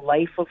emotional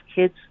life of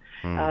kids.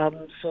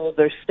 So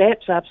there's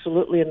steps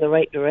absolutely in the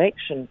right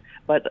direction,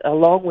 but a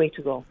long way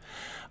to go.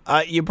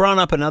 You brought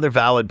up another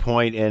valid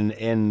point,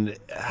 and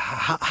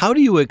how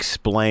do you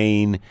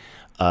explain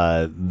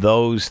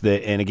those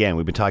that, and again,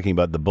 we've been talking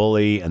about the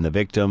bully and the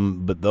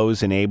victim, but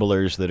those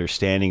enablers that are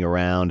standing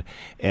around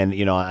and,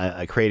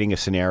 creating a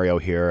scenario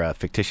here, a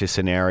fictitious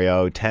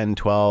scenario, 10,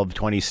 12,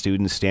 20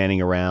 students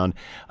standing around,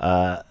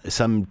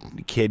 some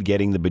kid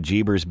getting the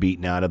bejeebers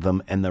beaten out of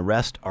them, and the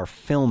rest are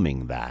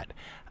filming that.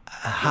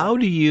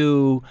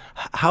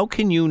 How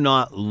can you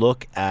not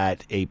look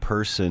at a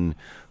person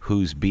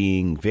who's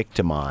being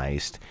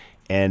victimized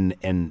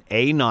and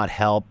A, not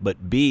help,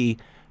 but B,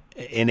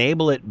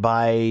 enable it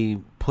by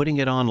putting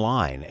it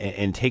online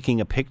and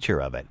taking a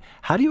picture of it?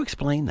 How do you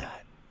explain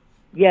that?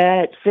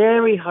 Yeah, it's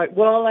very hard.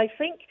 Well, I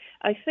think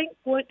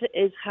what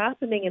is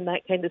happening in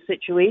that kind of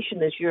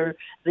situation is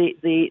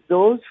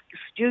those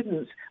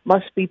students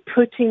must be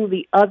putting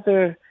the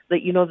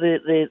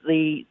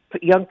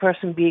young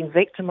person being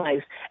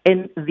victimized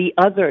in the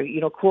other,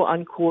 quote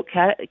unquote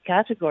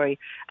category,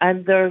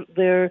 and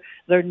they're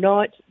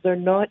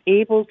not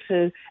able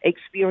to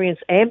experience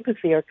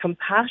empathy or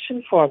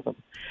compassion for them,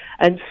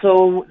 and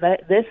so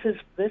this is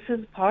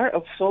part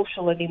of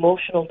social and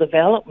emotional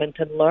development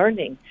and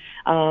learning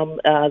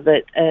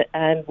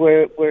and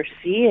we're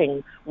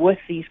seeing with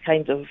these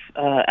kinds of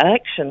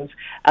actions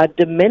a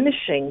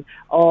diminishing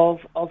of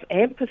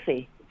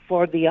empathy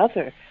for the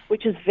other,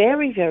 which is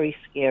very, very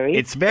scary.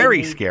 It's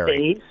very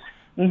scary.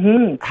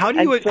 Mm-hmm. How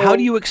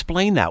do you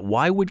explain that?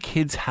 Why would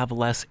kids have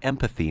less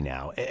empathy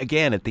now?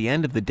 Again, at the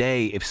end of the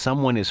day, if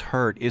someone is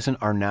hurt, isn't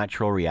our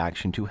natural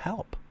reaction to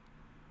help?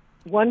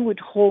 One would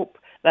hope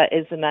that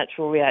is the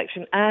natural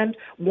reaction, and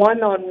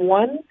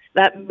one-on-one,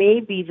 that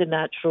may be the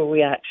natural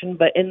reaction,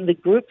 but in the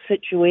group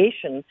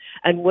situation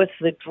and with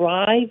the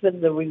drive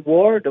and the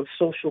reward of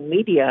social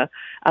media,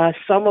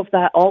 some of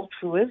that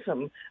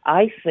altruism,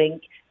 I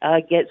think,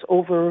 gets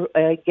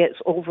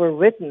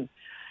overridden.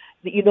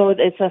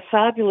 It's a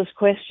fabulous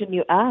question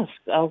you ask.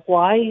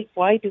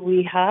 Why do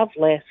we have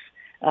less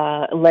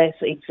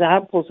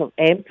examples of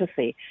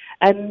empathy?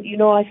 And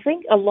I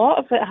think a lot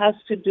of it has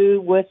to do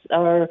with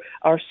our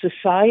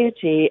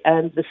society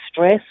and the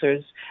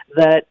stressors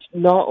that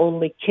not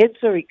only kids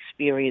are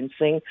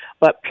experiencing,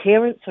 but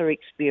parents are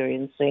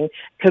experiencing,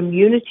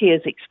 community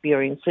is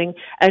experiencing,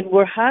 and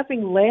we're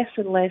having less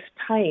and less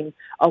time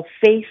of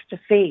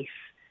face-to-face,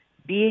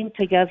 being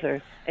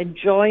together,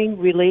 enjoying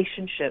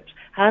relationships,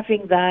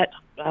 having that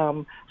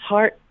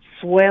heart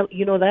swell,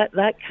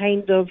 that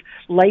kind of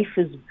life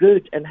is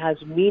good and has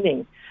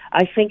meaning.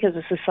 I think as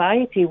a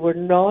society we're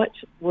not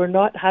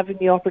having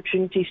the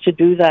opportunities to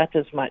do that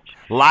as much.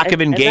 Lack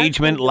of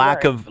engagement,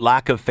 lack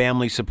of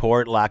family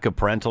support, lack of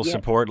parental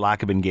support,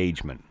 lack of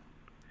engagement.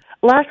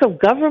 Lack of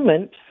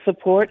government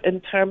support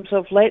in terms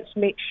of let's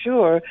make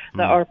sure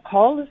that our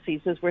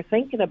policies, as we're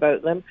thinking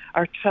about them,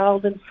 are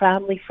child and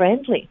family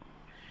friendly.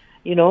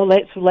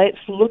 Let's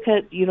look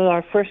at,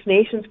 our First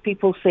Nations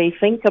people say,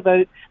 think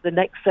about the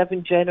next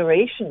 7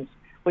 generations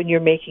when you're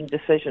making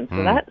decisions.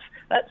 So that's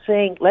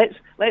saying let's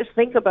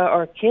think about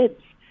our kids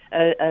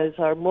as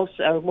our most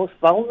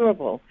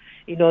vulnerable.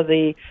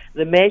 The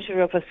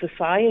measure of a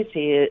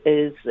society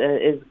is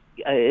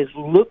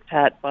looked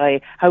at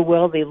by how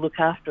well they look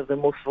after the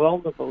most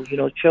vulnerable,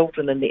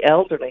 children and the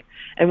elderly.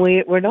 And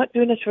we're not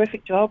doing a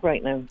terrific job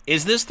right now.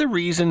 Is this the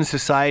reason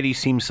society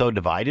seems so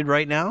divided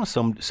right now,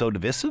 so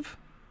divisive?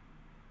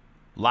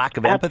 Lack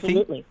of empathy?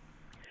 Absolutely.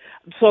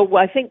 So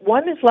I think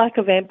one is lack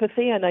of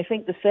empathy, and I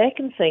think the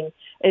second thing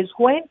is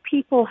when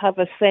people have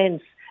a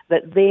sense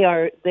that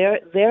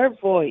their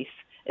voice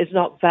is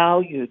not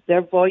valued,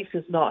 their voice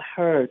is not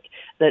heard,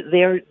 that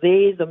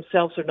they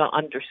themselves are not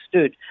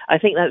understood. I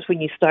think that's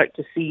when you start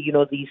to see,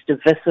 these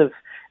divisive,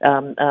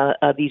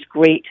 these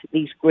great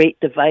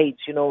divides.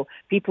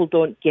 People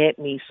don't get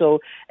me. So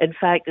in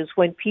fact, it's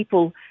when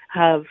people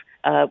have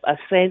a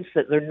sense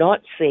that they're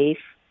not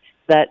safe,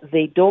 that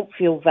they don't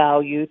feel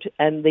valued,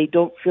 and they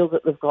don't feel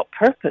that they've got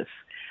purpose.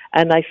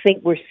 And I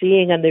think we're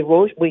seeing an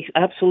erosion. We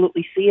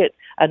absolutely see it,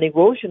 an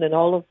erosion in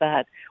all of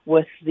that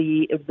with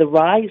the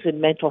rise in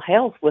mental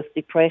health, with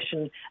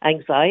depression,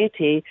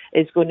 anxiety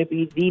is going to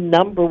be the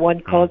number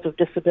one cause of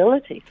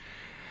disability.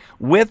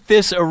 With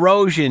this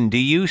erosion, do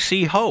you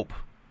see hope?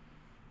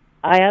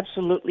 I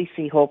absolutely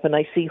see hope, and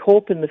I see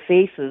hope in the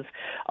faces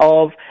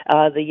of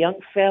the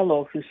young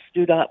fellow who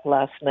stood up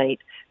last night,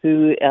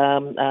 who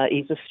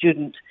he's a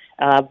student,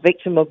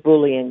 victim of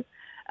bullying,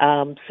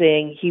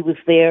 saying he was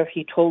there,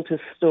 he told his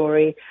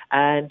story,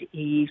 and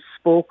he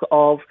spoke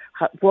of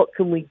what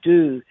can we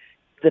do.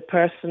 The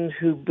person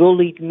who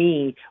bullied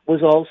me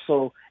was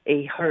also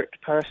a hurt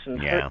person,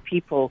 hurt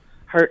people,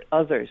 hurt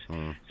others.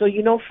 So,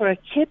 for a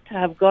kid to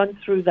have gone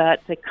through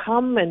that, to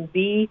come and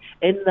be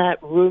in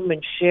that room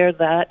and share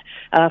that,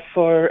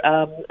 for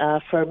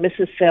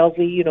Mrs.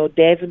 Selvey,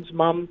 Devin's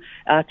mum,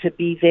 to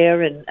be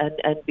there and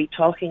be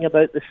talking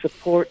about the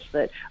supports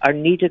that are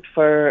needed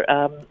for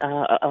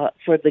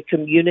the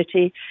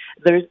community,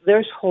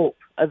 there's hope.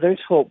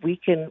 There's hope. We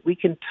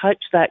can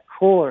touch that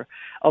core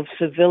of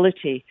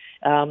civility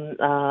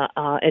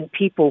in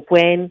people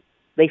when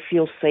they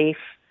feel safe,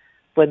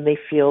 when they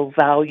feel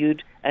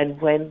valued,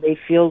 and when they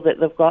feel that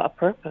they've got a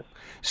purpose.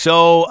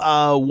 So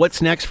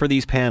what's next for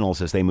these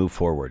panels as they move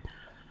forward?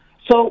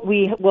 So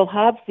we will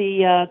have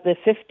the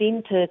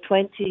 15 to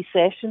 20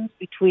 sessions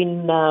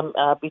between now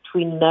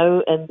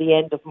and the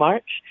end of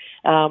March,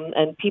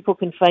 and people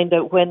can find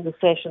out when the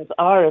sessions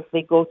are if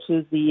they go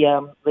to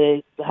the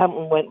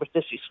Hamilton Wentworth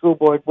District School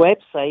Board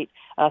website.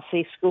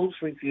 Safe Schools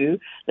Review.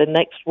 The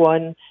next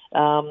one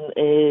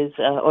is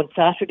on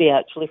Saturday,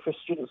 actually, for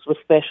students with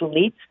special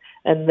needs,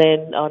 and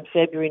then on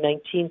February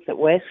 19th at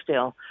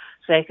Westdale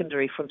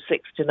Secondary from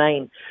 6 to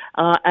 9.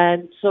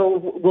 And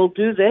so we'll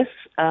do this,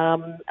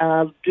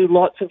 do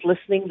lots of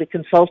listening. The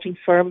consulting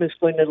firm is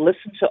going to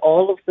listen to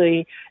all of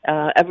the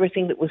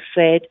everything that was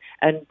said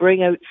and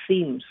bring out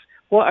themes.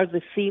 What are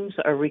the themes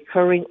that are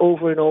recurring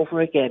over and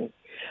over again?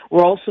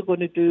 We're also going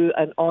to do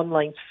an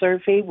online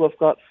survey. We've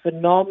got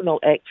phenomenal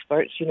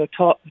experts,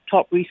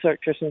 top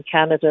researchers in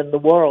Canada and the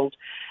world,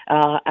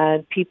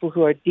 and people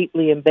who are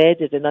deeply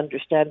embedded in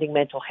understanding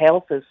mental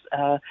health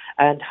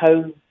and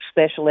how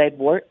special ed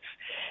works.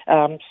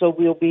 So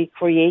we'll be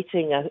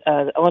creating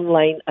an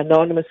online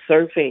anonymous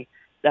survey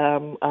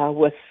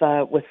with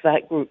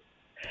that group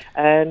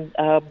and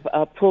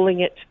pulling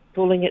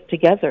it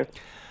together.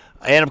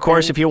 And, of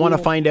course, if you want to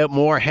find out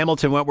more,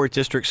 Hamilton Wentworth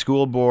District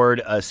School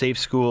Board Safe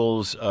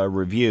Schools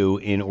Review,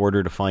 in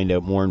order to find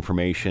out more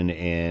information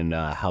and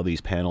how these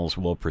panels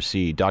will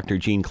proceed. Dr.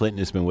 Jean Clinton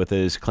has been with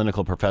us,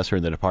 clinical professor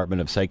in the Department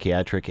of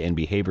Psychiatric and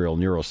Behavioral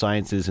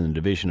Neurosciences in the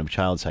Division of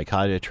Child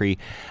Psychiatry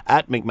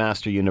at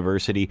McMaster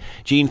University.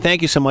 Jean,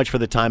 thank you so much for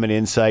the time and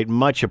insight.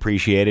 Much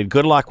appreciated.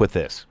 Good luck with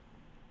this.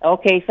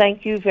 Okay,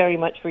 thank you very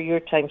much for your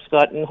time,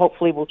 Scott, and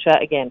hopefully we'll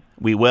chat again.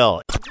 We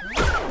will.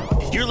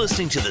 You're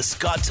listening to the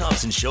Scott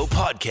Thompson Show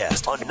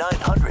podcast on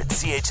 900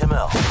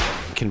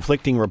 CHML.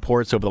 Conflicting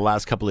reports over the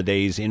last couple of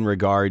days in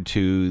regard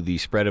to the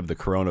spread of the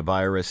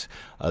coronavirus,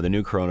 the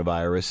new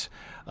coronavirus,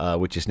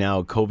 which is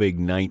now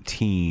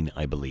COVID-19,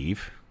 I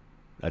believe.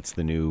 That's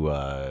the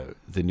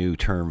new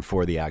term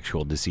for the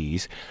actual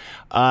disease.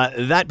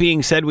 That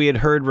being said, we had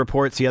heard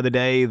reports the other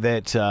day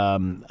that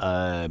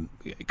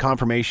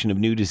confirmation of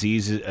new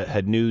diseases,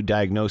 new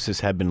diagnosis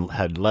had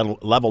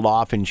leveled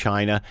off in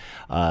China,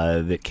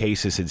 that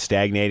cases had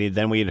stagnated.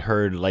 Then we had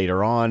heard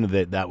later on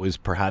that was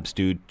perhaps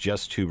due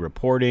just to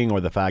reporting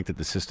or the fact that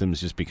the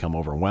system's just become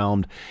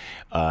overwhelmed,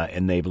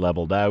 and they've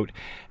leveled out.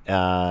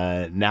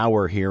 Now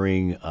we're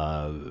hearing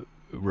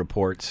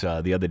reports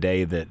the other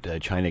day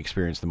that China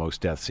experienced the most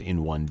deaths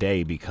in one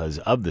day because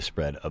of the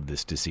spread of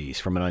this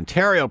disease. From an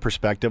Ontario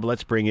perspective,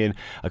 let's bring in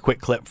a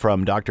quick clip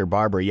from Dr.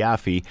 Barbara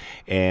Yaffe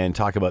and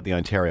talk about the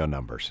Ontario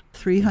numbers.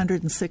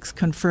 306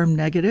 confirmed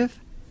negative,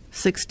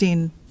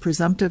 16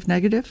 presumptive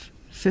negative,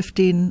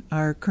 15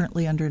 are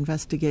currently under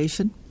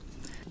investigation.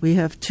 We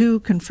have 2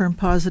 confirmed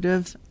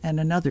positive and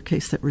another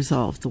case that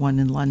resolved, the one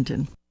in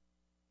London.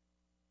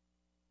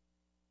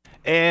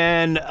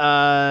 And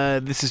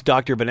this is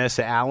Dr.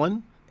 Vanessa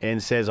Allen,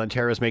 and says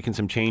Ontario's making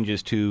some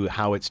changes to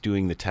how it's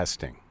doing the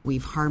testing.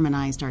 We've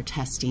harmonized our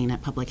testing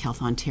at Public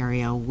Health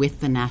Ontario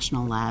with the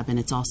National Lab, and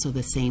it's also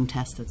the same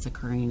test that's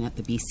occurring at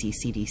the BC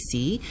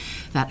CDC.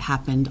 That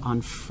happened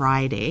on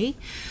Friday.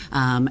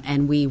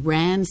 And we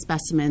ran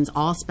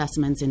all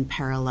specimens in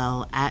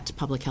parallel at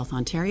Public Health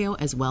Ontario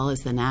as well as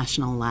the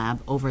National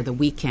Lab over the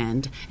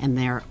weekend, and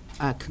they're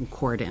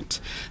concordant.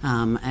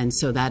 And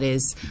so that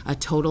is a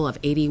total of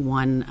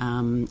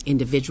 81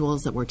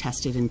 individuals that were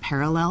tested in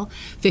parallel.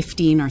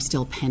 15 are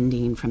still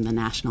pending from the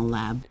National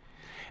Lab.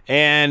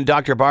 And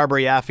Dr.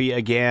 Barbara Yaffe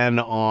again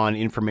on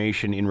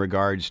information in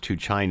regards to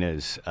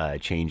China's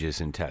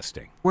changes in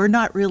testing. We're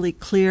not really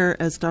clear,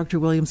 as Dr.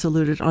 Williams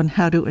alluded, on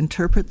how to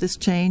interpret this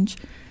change.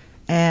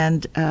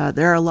 And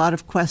there are a lot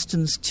of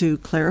questions to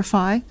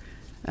clarify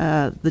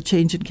the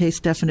change in case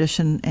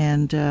definition.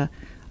 And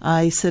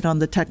I sit on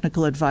the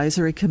technical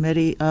advisory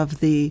committee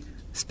of the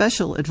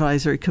special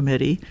advisory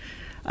committee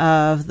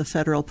of the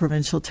federal,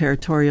 provincial,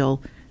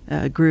 territorial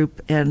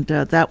group. And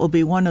that will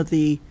be one of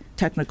the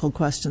technical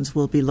questions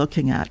we'll be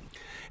looking at.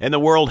 And the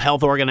World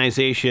Health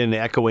Organization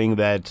echoing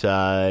that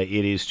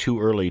it is too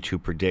early to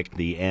predict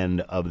the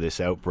end of this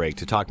outbreak.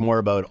 To talk more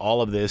about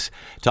all of this,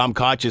 Tom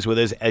Koch is with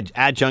us,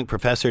 adjunct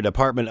professor,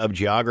 Department of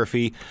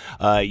Geography,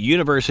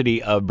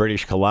 University of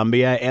British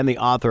Columbia, and the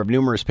author of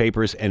numerous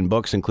papers and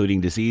books, including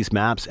Disease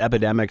Maps,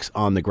 Epidemics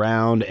on the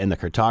Ground, and the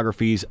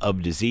Cartographies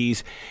of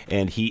Disease.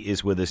 And he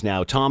is with us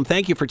now. Tom,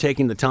 thank you for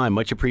taking the time.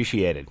 Much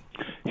appreciated.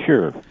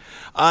 Sure.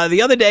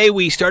 The other day,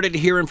 we started to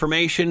hear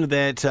information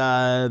that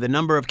the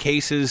number of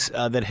cases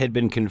that had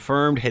been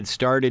confirmed had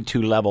started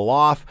to level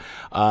off.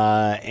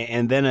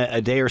 And then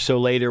a day or so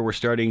later, we're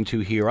starting to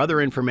hear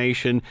other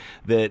information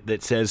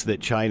that says that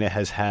China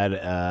has had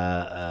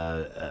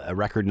a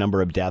record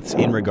number of deaths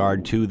in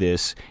regard to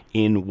this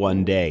in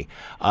one day.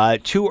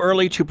 Too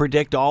early to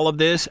predict all of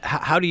this.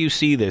 How do you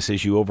see this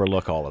as you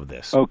overlook all of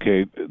this?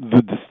 Okay.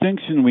 The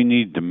distinction we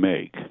need to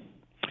make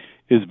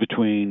is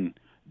between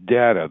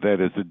data,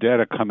 that is the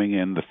data coming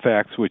in, the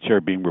facts which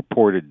are being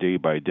reported day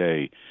by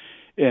day,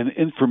 and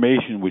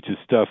information, which is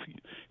stuff,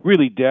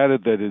 really data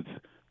that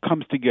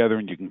comes together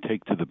and you can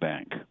take to the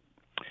bank.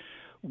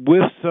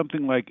 With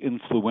something like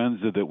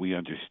influenza that we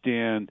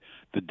understand,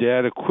 the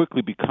data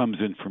quickly becomes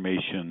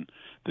information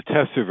The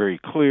tests are very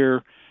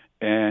clear,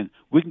 and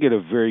we can get a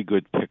very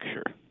good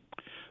picture.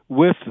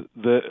 With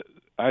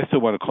I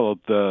still want to call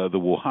it the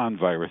Wuhan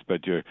virus,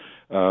 but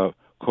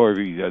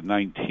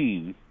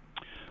COVID-19,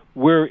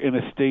 we're in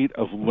a state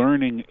of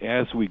learning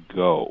as we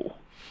go.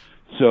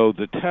 So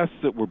the tests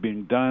that were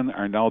being done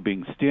are now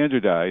being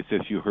standardized,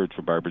 as you heard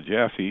from Barbara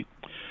Jaffe.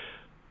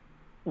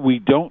 We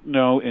don't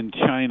know in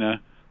China,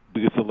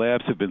 because the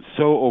labs have been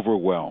so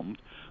overwhelmed,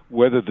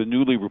 whether the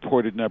newly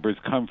reported numbers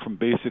come from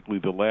basically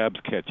the labs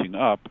catching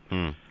up,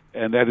 and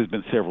that has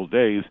been several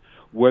days,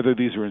 whether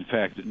these are in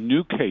fact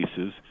new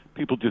cases,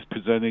 people just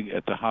presenting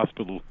at the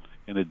hospital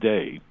in a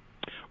day,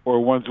 or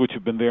ones which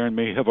have been there and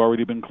may have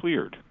already been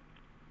cleared.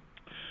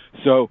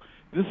 So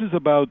this is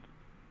about,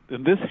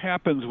 and this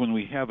happens when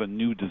we have a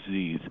new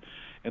disease,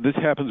 and this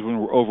happens when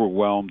we're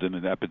overwhelmed in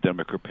an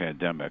epidemic or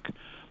pandemic.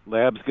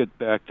 Labs get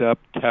backed up,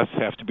 tests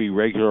have to be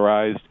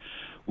regularized,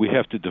 we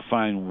have to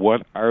define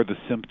what are the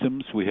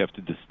symptoms, we have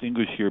to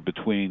distinguish here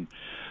between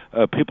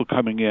people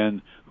coming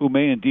in who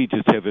may indeed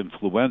just have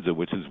influenza,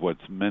 which is what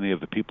many of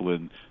the people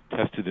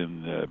tested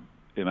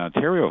in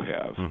Ontario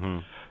have,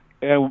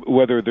 and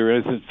whether there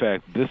is in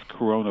fact this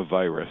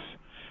coronavirus.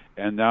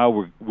 And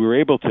now we're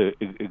able to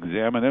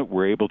examine it.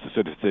 We're able to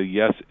sort of say,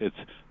 yes, it's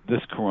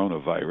this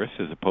coronavirus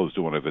as opposed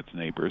to one of its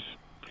neighbors.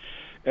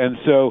 And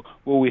so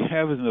what we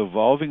have is an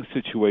evolving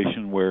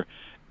situation where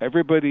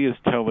everybody is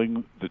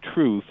telling the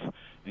truth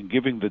and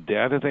giving the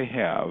data they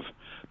have,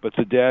 but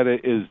the data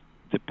is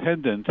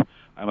dependent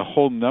on a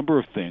whole number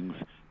of things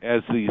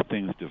as these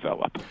things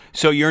develop.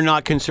 So you're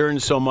not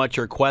concerned so much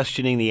or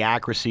questioning the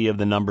accuracy of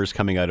the numbers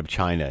coming out of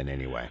China in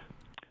any way?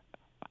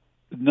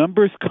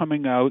 Numbers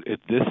coming out at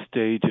this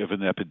stage of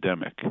an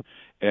epidemic,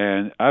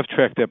 and I've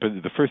tracked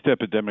the first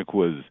epidemic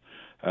was,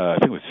 I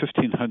think it was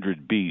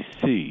 1500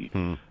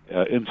 BC,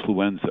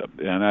 influenza,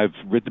 and I've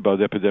written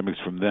about epidemics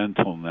from then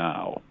till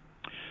now.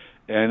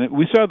 And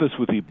we saw this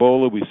with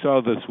Ebola, we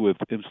saw this with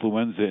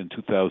influenza in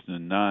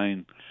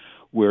 2009,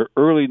 where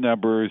early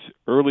numbers,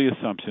 early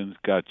assumptions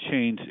got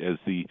changed as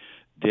the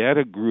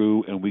data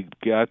grew and we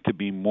got to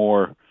be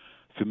more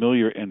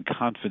familiar and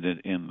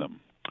confident in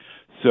them.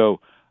 So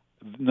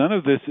none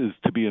of this is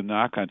to be a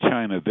knock on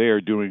China. They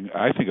are doing,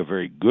 I think, a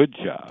very good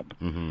job.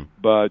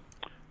 But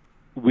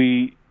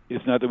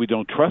it's not that we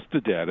don't trust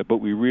the data, but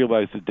we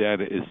realize the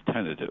data is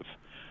tentative.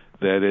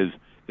 That is,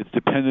 it's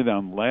dependent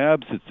on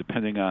labs, it's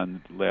depending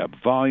on lab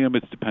volume,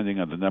 it's depending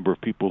on the number of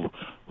people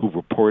who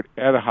report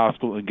at a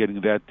hospital and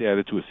getting that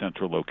data to a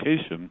central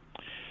location.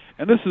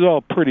 And this is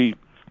all pretty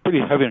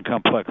heavy and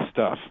complex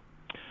stuff.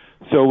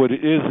 So what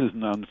it is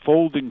an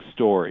unfolding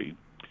story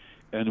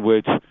in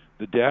which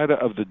the data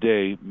of the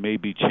day may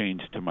be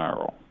changed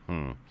tomorrow.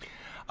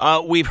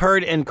 We've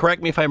heard, and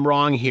correct me if I'm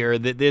wrong here,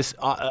 that this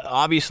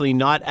obviously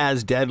not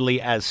as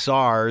deadly as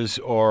SARS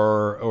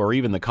or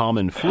even the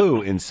common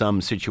flu in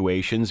some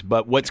situations,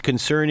 but what's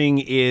concerning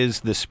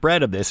is the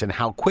spread of this and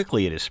how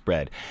quickly it is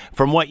spread.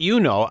 From what you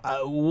know,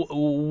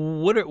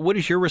 what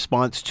is your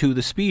response to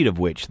the speed of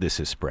which this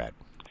is spread?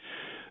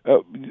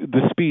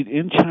 The speed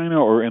in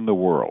China or in the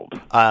world?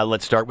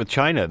 Let's start with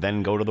China,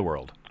 then go to the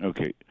world.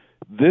 Okay.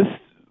 This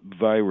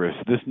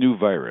new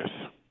virus,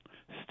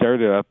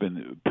 started up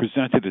and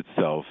presented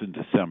itself in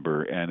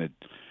December, and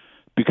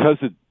because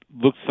it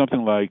looked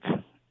something like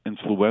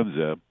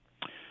influenza,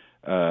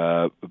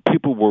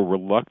 people were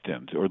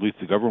reluctant, or at least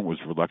the government was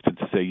reluctant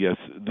to say, yes,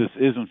 this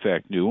is in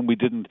fact new, and we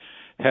didn't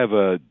have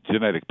a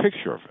genetic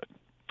picture of it.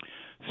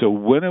 So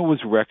when it was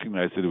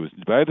recognized,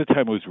 by the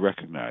time it was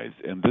recognized,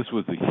 and this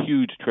was a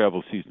huge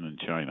travel season in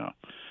China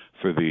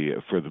for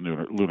the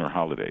lunar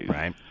holidays.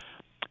 Right.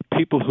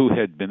 People who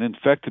had been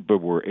infected but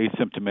were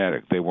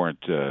asymptomatic,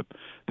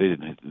 they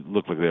didn't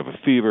look like they have a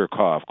fever,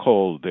 cough,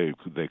 cold, they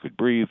could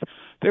breathe.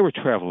 They were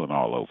traveling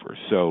all over.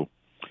 So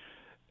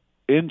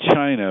in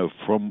China,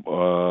 from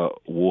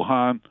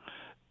Wuhan,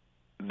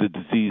 the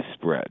disease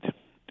spread.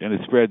 And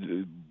it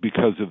spread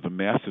because of the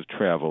massive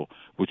travel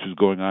which was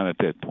going on at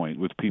that point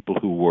with people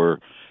who were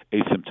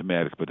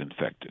asymptomatic but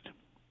infected.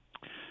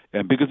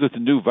 And because it's a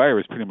new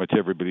virus, pretty much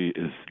everybody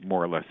is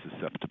more or less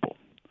susceptible.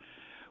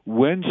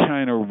 When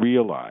China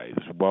realized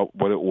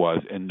what it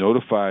was and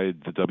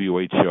notified the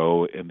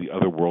WHO and the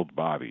other world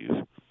bodies,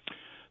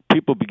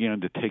 people began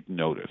to take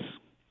notice,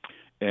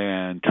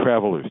 and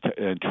travel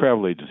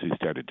agencies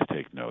started to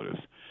take notice.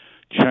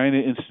 China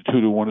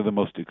instituted one of the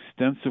most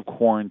extensive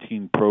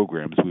quarantine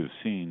programs we've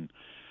seen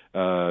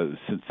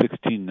since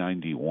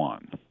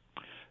 1691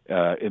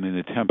 in an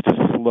attempt to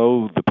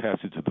slow the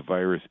passage of the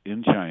virus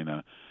in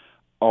China,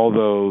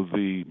 although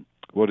the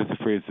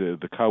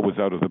cow was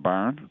out of the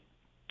barn?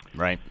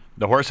 Right.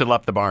 The horse had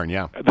left the barn,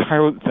 yeah.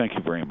 Thank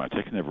you very much.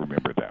 I can never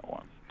remember that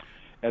one.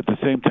 At the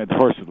same time, the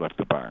horse had left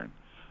the barn.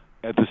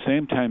 At the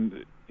same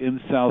time, in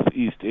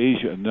Southeast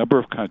Asia, a number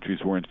of countries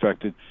were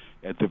infected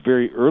at the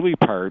very early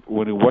part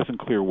when it wasn't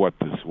clear what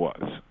this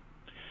was.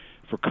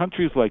 For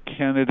countries like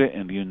Canada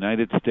and the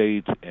United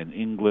States and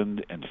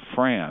England and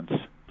France,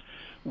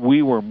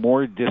 we were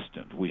more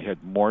distant. We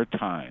had more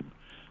time.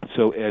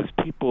 So as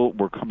people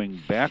were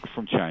coming back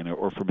from China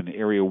or from an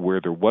area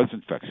where there was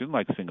infection,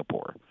 like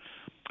Singapore,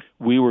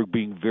 we were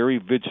being very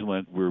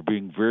vigilant. We were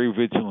being very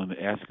vigilant in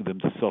asking them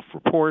to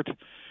self-report.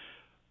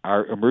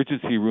 Our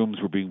emergency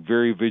rooms were being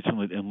very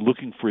vigilant in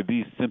looking for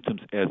these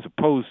symptoms as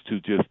opposed to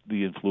just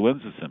the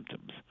influenza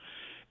symptoms.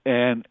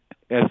 And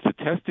as the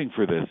testing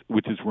for this,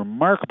 which is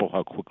remarkable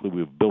how quickly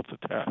we've built the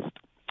test,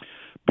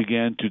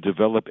 began to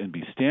develop and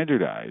be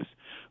standardized,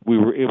 we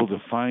were able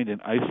to find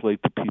and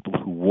isolate the people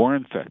who were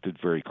infected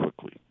very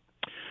quickly.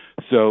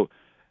 So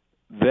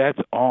that's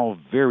all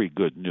very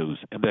good news,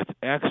 and that's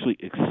actually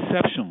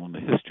exceptional in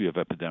the history of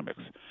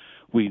epidemics.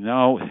 We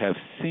now have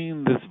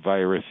seen this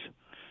virus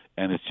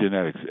and its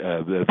genetics,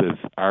 this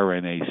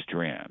RNA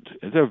strand.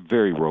 It's a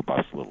very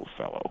robust little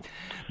fellow.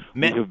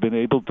 We have been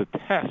able to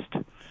test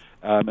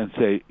and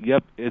say,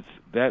 yep, it's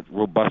that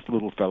robust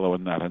little fellow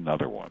and not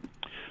another one.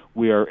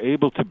 We are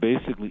able to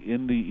basically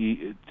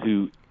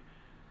to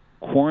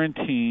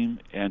quarantine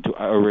and to,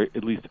 or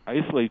at least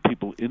isolate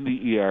people in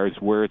the ERs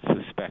where it's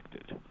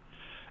suspected,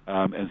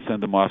 and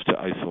send them off to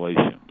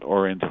isolation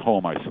or into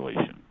home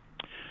isolation.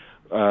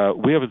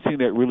 We haven't seen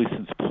that really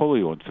since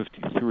polio in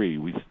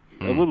 '53.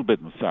 A little bit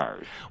in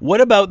SARS.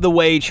 What about the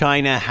way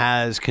China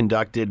has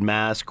conducted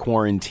mass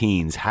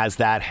quarantines? Has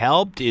that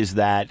helped? Is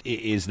that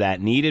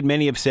needed?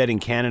 Many have said in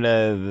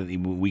Canada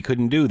we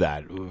couldn't do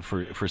that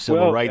for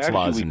civil rights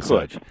laws and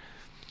such.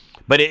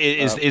 But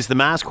is the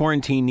mass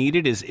quarantine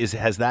needed?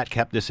 Has that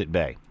kept us at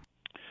bay?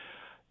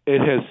 It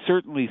has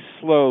certainly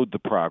slowed the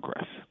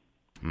progress.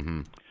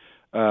 Mm-hmm.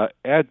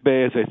 At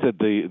bay, as I said,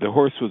 the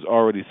horse was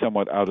already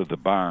somewhat out of the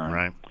barn.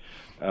 Right.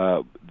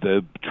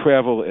 The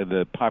travel and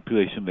the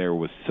population there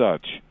was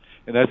such,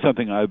 and that's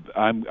something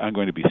I'm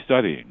going to be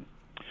studying.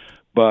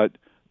 But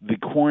the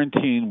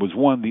quarantine was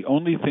the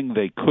only thing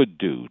they could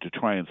do to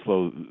try and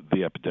slow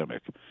the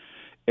epidemic.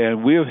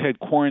 And we have had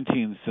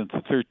quarantines since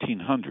the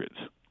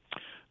 1300s.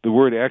 The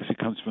word actually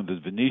comes from the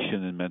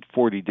Venetian and meant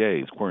 40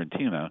 days,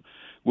 quarantina,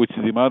 which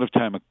is the amount of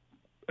time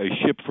a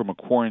ship from a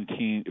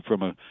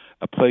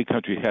plague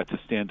country had to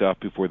stand off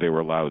before they were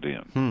allowed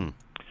in.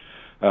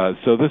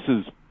 So this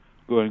is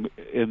going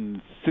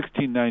in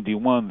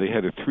 1691. They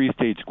had a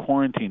 3-stage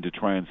quarantine to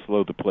try and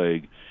slow the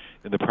plague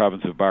in the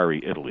province of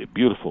Bari, Italy. A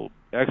beautiful,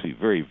 actually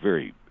very,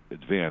 very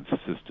advanced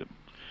system.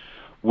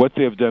 What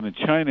they have done in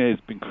China has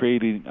been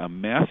creating a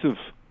massive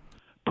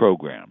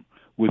program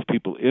with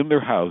people in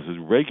their houses,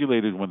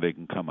 regulated when they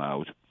can come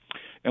out.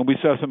 And we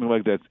saw something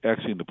like that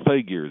actually in the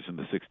plague years in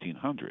the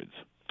 1600s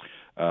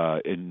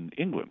in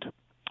England.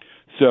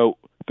 So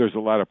there's a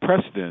lot of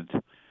precedent.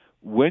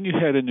 When you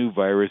had a new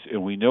virus,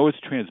 and we know it's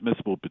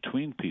transmissible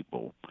between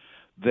people,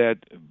 that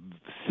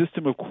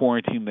system of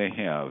quarantine they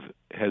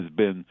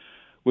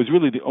was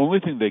really the only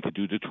thing they could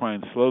do to try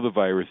and slow the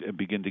virus and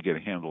begin to get a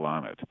handle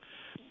on it.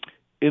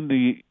 In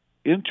the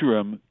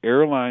interim,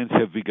 airlines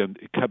began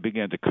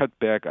to cut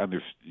back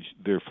on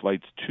their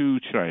flights to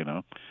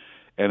China,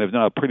 and have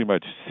now pretty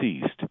much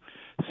ceased.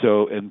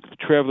 So, and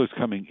travelers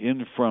coming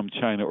in from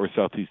China or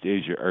Southeast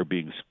Asia are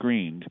being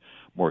screened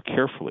more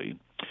carefully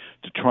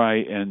to try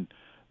and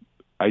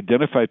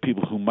identify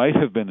people who might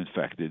have been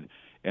infected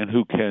and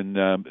who can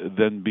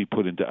then be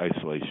put into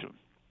isolation.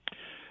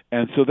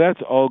 And so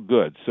that's all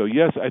good. So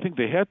yes, I think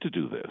they had to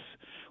do this.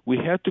 We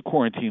had to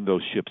quarantine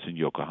those ships in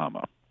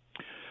Yokohama.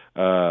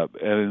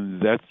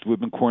 And we've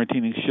been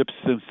quarantining ships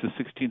since the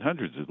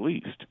 1600s at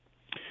least.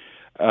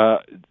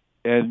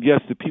 And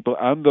yes, the people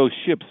on those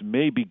ships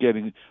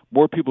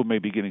more people may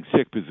be getting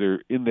sick because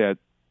they're in that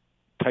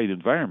tight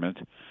environment.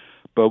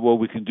 But what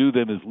we can do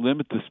then is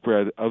limit the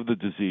spread of the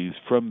disease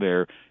from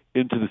there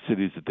into the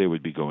cities that they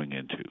would be going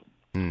into.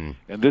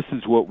 And this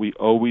is what we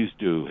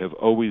have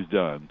always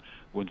done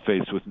when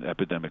faced with an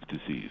epidemic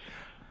disease.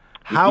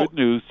 The good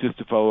news, just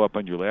to follow up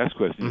on your last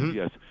question, is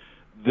yes,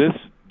 this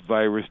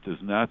virus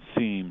does not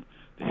seem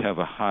to have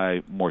a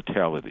high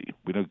mortality.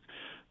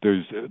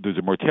 There's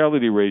a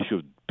mortality ratio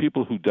of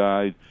people who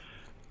died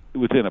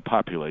within a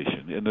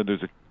population, and then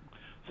there's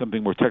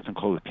something more technical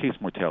called a case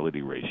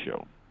mortality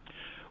ratio.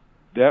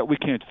 That we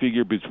can't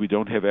figure because we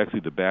don't have actually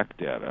the back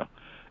data.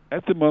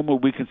 At the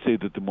moment, we can say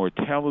that the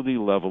mortality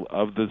level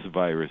of this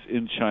virus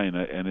in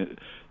China, and it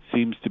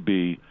seems to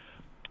be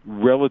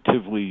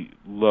relatively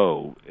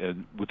low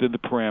and within the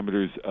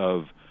parameters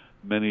of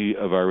many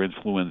of our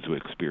influenza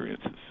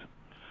experiences.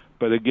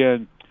 But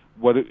again,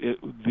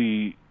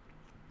 the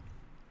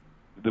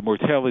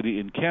mortality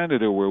in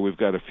Canada, where we've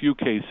got a few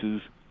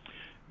cases,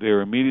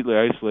 they're immediately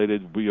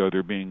isolated,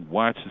 they're being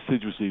watched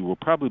assiduously, will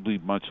probably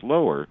be much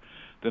lower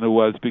than it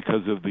was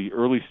because of the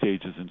early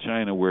stages in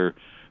China where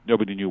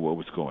nobody knew what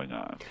was going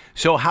on.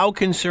 So how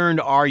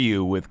concerned are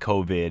you with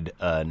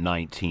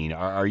COVID-19?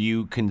 Are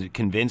you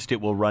convinced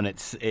it will run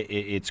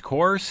its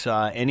course?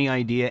 Any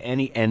idea,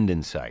 any end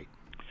in sight?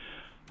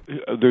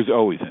 There's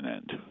always an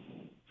end.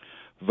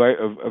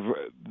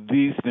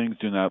 These things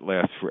do not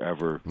last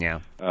forever. Yeah.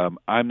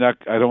 I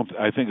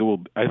think it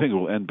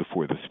will end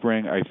before the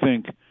spring. I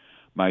think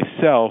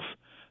myself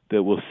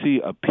that we'll see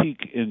a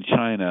peak in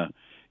China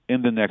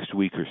in the next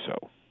week or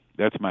so.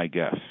 That's my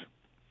guess.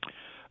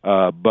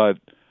 But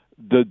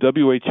the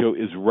WHO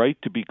is right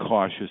to be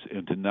cautious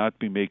and to not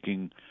be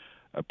making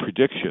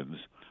predictions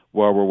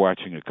while we're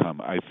watching it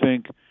come. I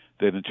think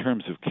that in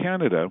terms of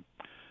Canada,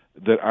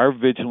 that our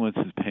vigilance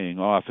is paying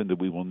off and that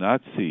we will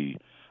not see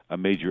a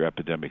major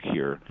epidemic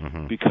here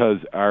because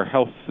our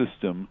health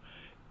system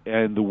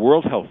and the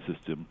World Health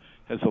System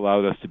has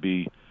allowed us to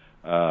be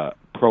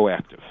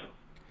proactive.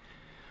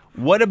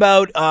 What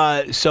about,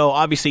 so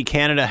obviously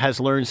Canada has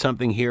learned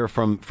something here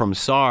from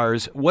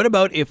SARS. What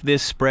about if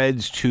this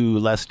spreads to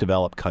less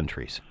developed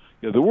countries?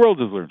 Yeah, the world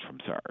has learned from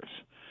SARS.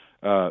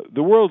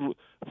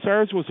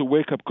 SARS was a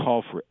wake-up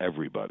call for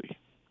everybody,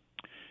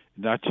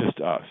 not just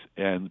us.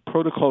 And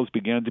protocols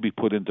began to be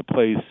put into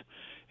place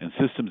and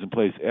systems in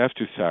place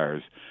after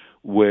SARS,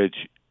 which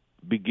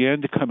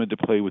began to come into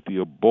play with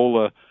the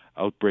Ebola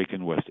outbreak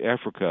in West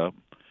Africa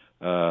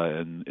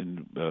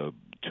 2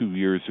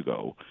 years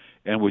ago,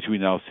 and which we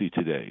now see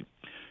today.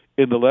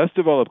 In the less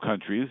developed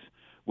countries,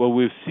 well,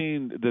 we've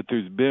seen that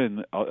there's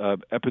been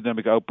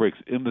epidemic outbreaks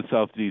in the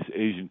Southeast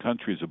Asian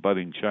countries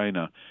abutting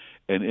China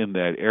and in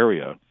that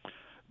area.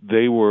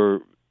 They were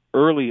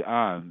early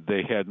on,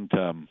 they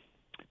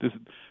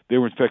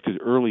were infected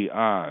early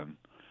on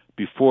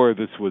before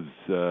this was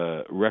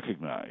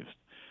recognized,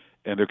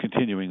 and they're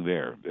continuing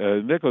there.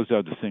 That goes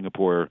down to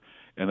Singapore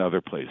and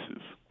other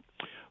places.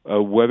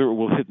 Whether it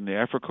will hit in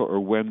Africa or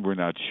when, we're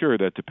not sure.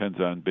 That depends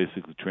on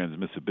basically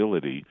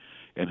transmissibility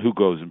and who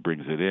goes and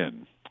brings it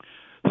in.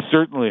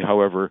 Certainly,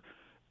 however,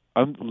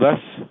 less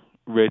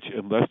rich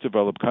and less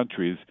developed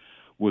countries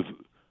with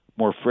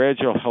more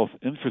fragile health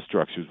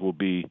infrastructures will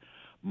be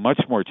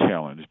much more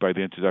challenged by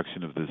the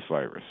introduction of this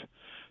virus.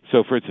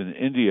 So, for instance,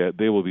 in India,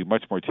 they will be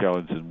much more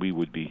challenged than we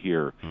would be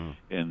here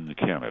in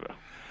Canada.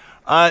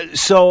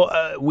 So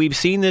we've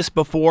seen this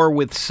before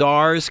with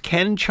SARS.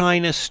 Can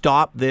China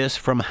stop this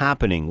from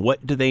happening?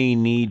 What do they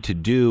need to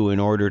do in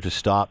order to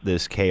stop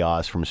this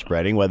chaos from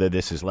spreading? Whether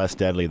this is less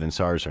deadly than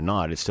SARS or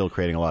not, it's still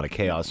creating a lot of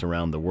chaos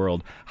around the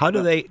world.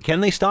 Can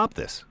they stop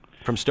this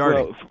from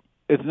starting? Well,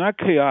 it's not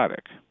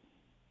chaotic.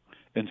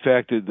 In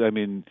fact,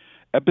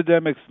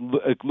 epidemics,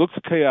 it looks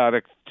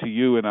chaotic to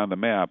you and on the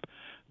map.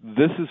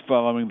 This is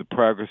following the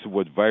progress of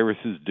what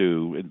viruses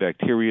do and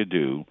bacteria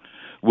do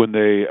when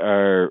they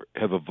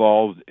have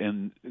evolved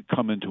and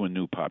come into a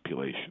new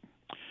population.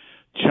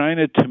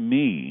 China, to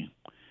me,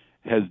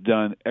 has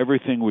done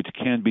everything which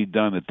can be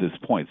done at this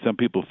point. Some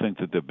people think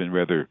that they've been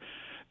rather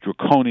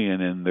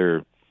draconian in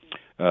their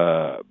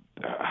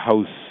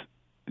house,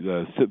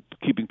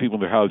 keeping people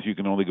in their house. You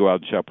can only go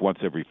out and shop once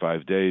every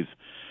 5 days.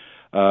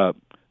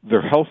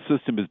 Their health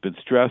system has been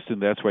stressed,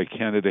 and that's why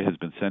Canada has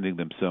been sending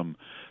them some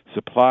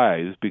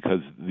supplies,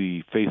 because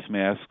the face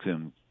masks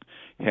and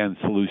hand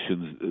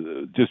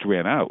solutions just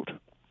ran out.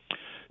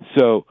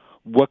 So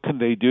what can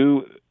they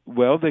do?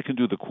 Well, they can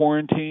do the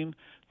quarantine.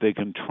 They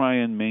can try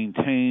and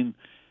maintain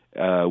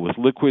with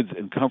liquids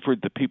and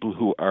comfort the people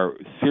who are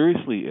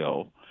seriously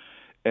ill.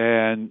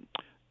 And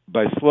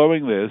by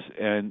slowing this,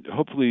 and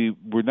hopefully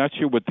we're not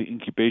sure what the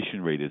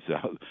incubation rate is,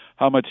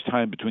 how much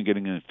time between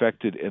getting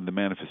infected and the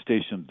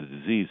manifestation of the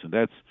disease, and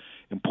that's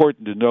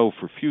important to know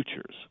for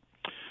futures.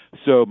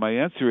 So my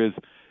answer is,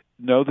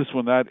 no, this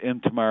will not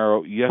end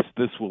tomorrow. Yes,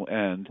 this will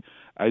end.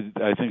 I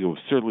think it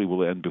certainly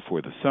will end before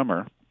the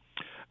summer.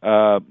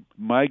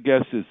 My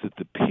guess is that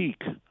the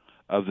peak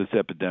of this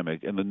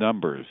epidemic and the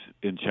numbers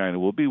in China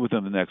will be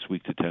within the next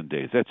week to 10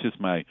 days. That's just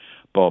my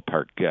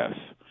ballpark guess.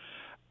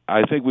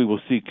 I think we will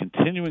see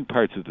continuing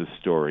parts of this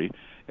story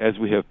as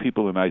we have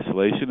people in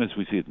isolation, as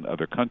we see it in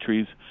other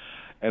countries.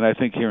 And I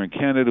think here in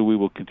Canada we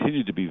will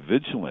continue to be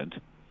vigilant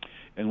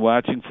and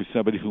watching for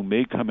somebody who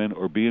may come in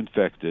or be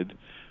infected.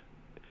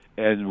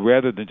 And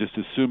rather than just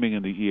assuming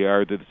in the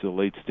ER that it's a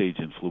late-stage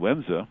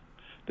influenza,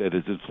 that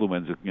is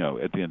influenza,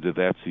 at the end of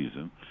that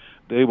season,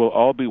 they will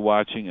all be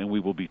watching, and we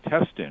will be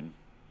testing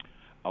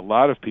a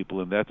lot of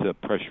people, and that's a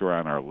pressure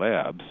on our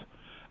labs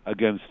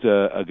against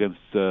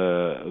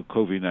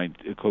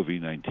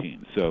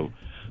COVID-19. So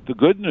the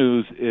good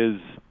news is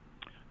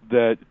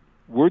that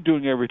we're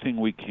doing everything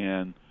we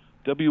can.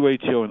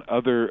 WHO and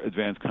other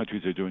advanced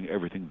countries are doing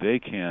everything they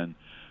can.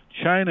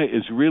 China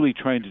is really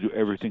trying to do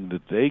everything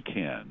that they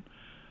can.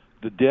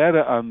 The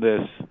data on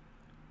this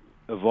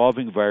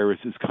evolving virus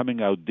is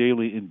coming out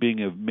daily and being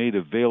made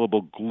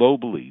available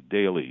globally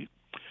daily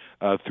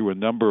through a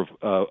number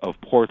of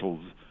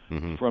portals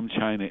from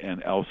China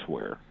and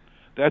elsewhere.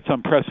 That's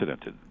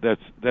unprecedented.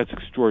 That's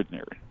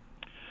extraordinary.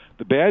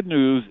 The bad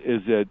news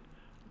is that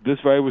this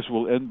virus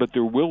will end, but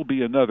there will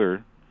be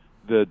another.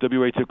 The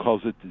WHO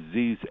calls it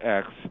Disease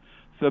X,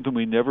 something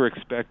we never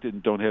expected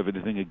and don't have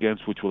anything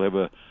against, which will have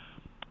a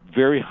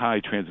very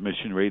high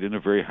transmission rate and a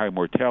very high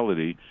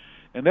mortality.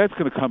 And that's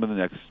going to come in the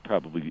next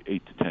probably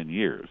 8 to 10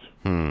 years.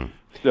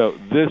 So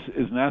this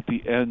is not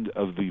the end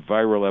of the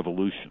viral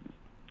evolution.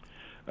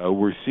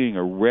 We're seeing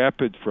a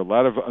rapid, for a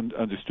lot of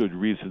understood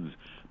reasons,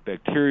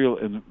 bacteria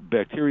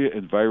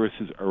and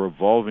viruses are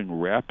evolving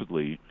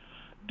rapidly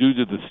due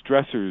to the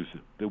stressors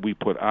that we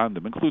put on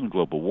them, including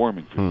global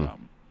warming for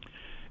some.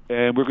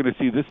 And we're going to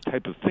see this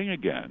type of thing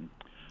again.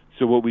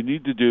 So what we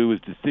need to do is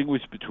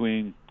distinguish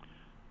between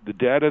the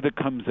data that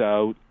comes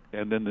out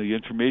and then the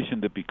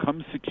information that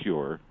becomes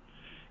secure,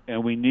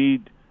 and we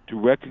need to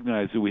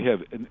recognize that we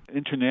have an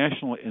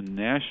international and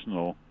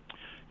national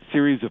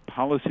series of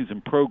policies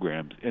and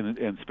programs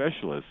and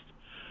specialists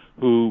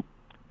who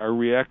are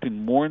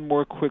reacting more and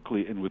more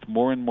quickly and with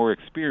more and more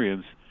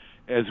experience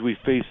as we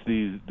face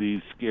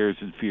these scares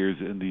and fears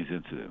and these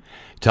incidents.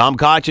 Tom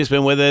Koch has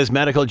been with us,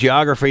 medical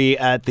geography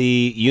at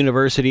the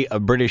University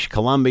of British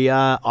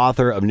Columbia,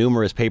 author of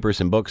numerous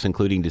papers and books,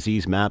 including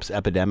Disease Maps,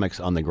 Epidemics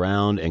on the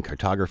Ground, and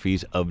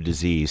Cartographies of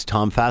Disease.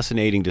 Tom,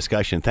 fascinating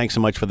discussion. Thanks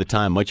so much for the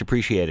time. Much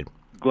appreciated.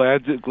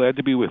 Glad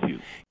to be with you.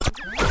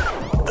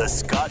 The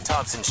Scott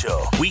Thompson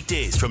Show,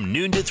 weekdays from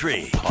noon to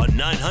 3 on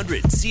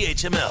 900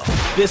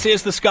 CHML. This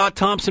is the Scott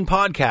Thompson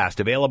Podcast,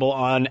 available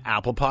on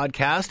Apple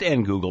Podcast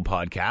and Google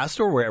Podcast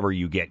or wherever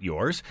you get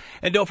yours.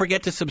 And don't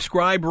forget to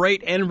subscribe,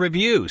 rate, and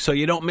review so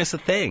you don't miss a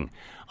thing.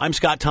 I'm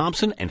Scott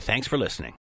Thompson, and thanks for listening.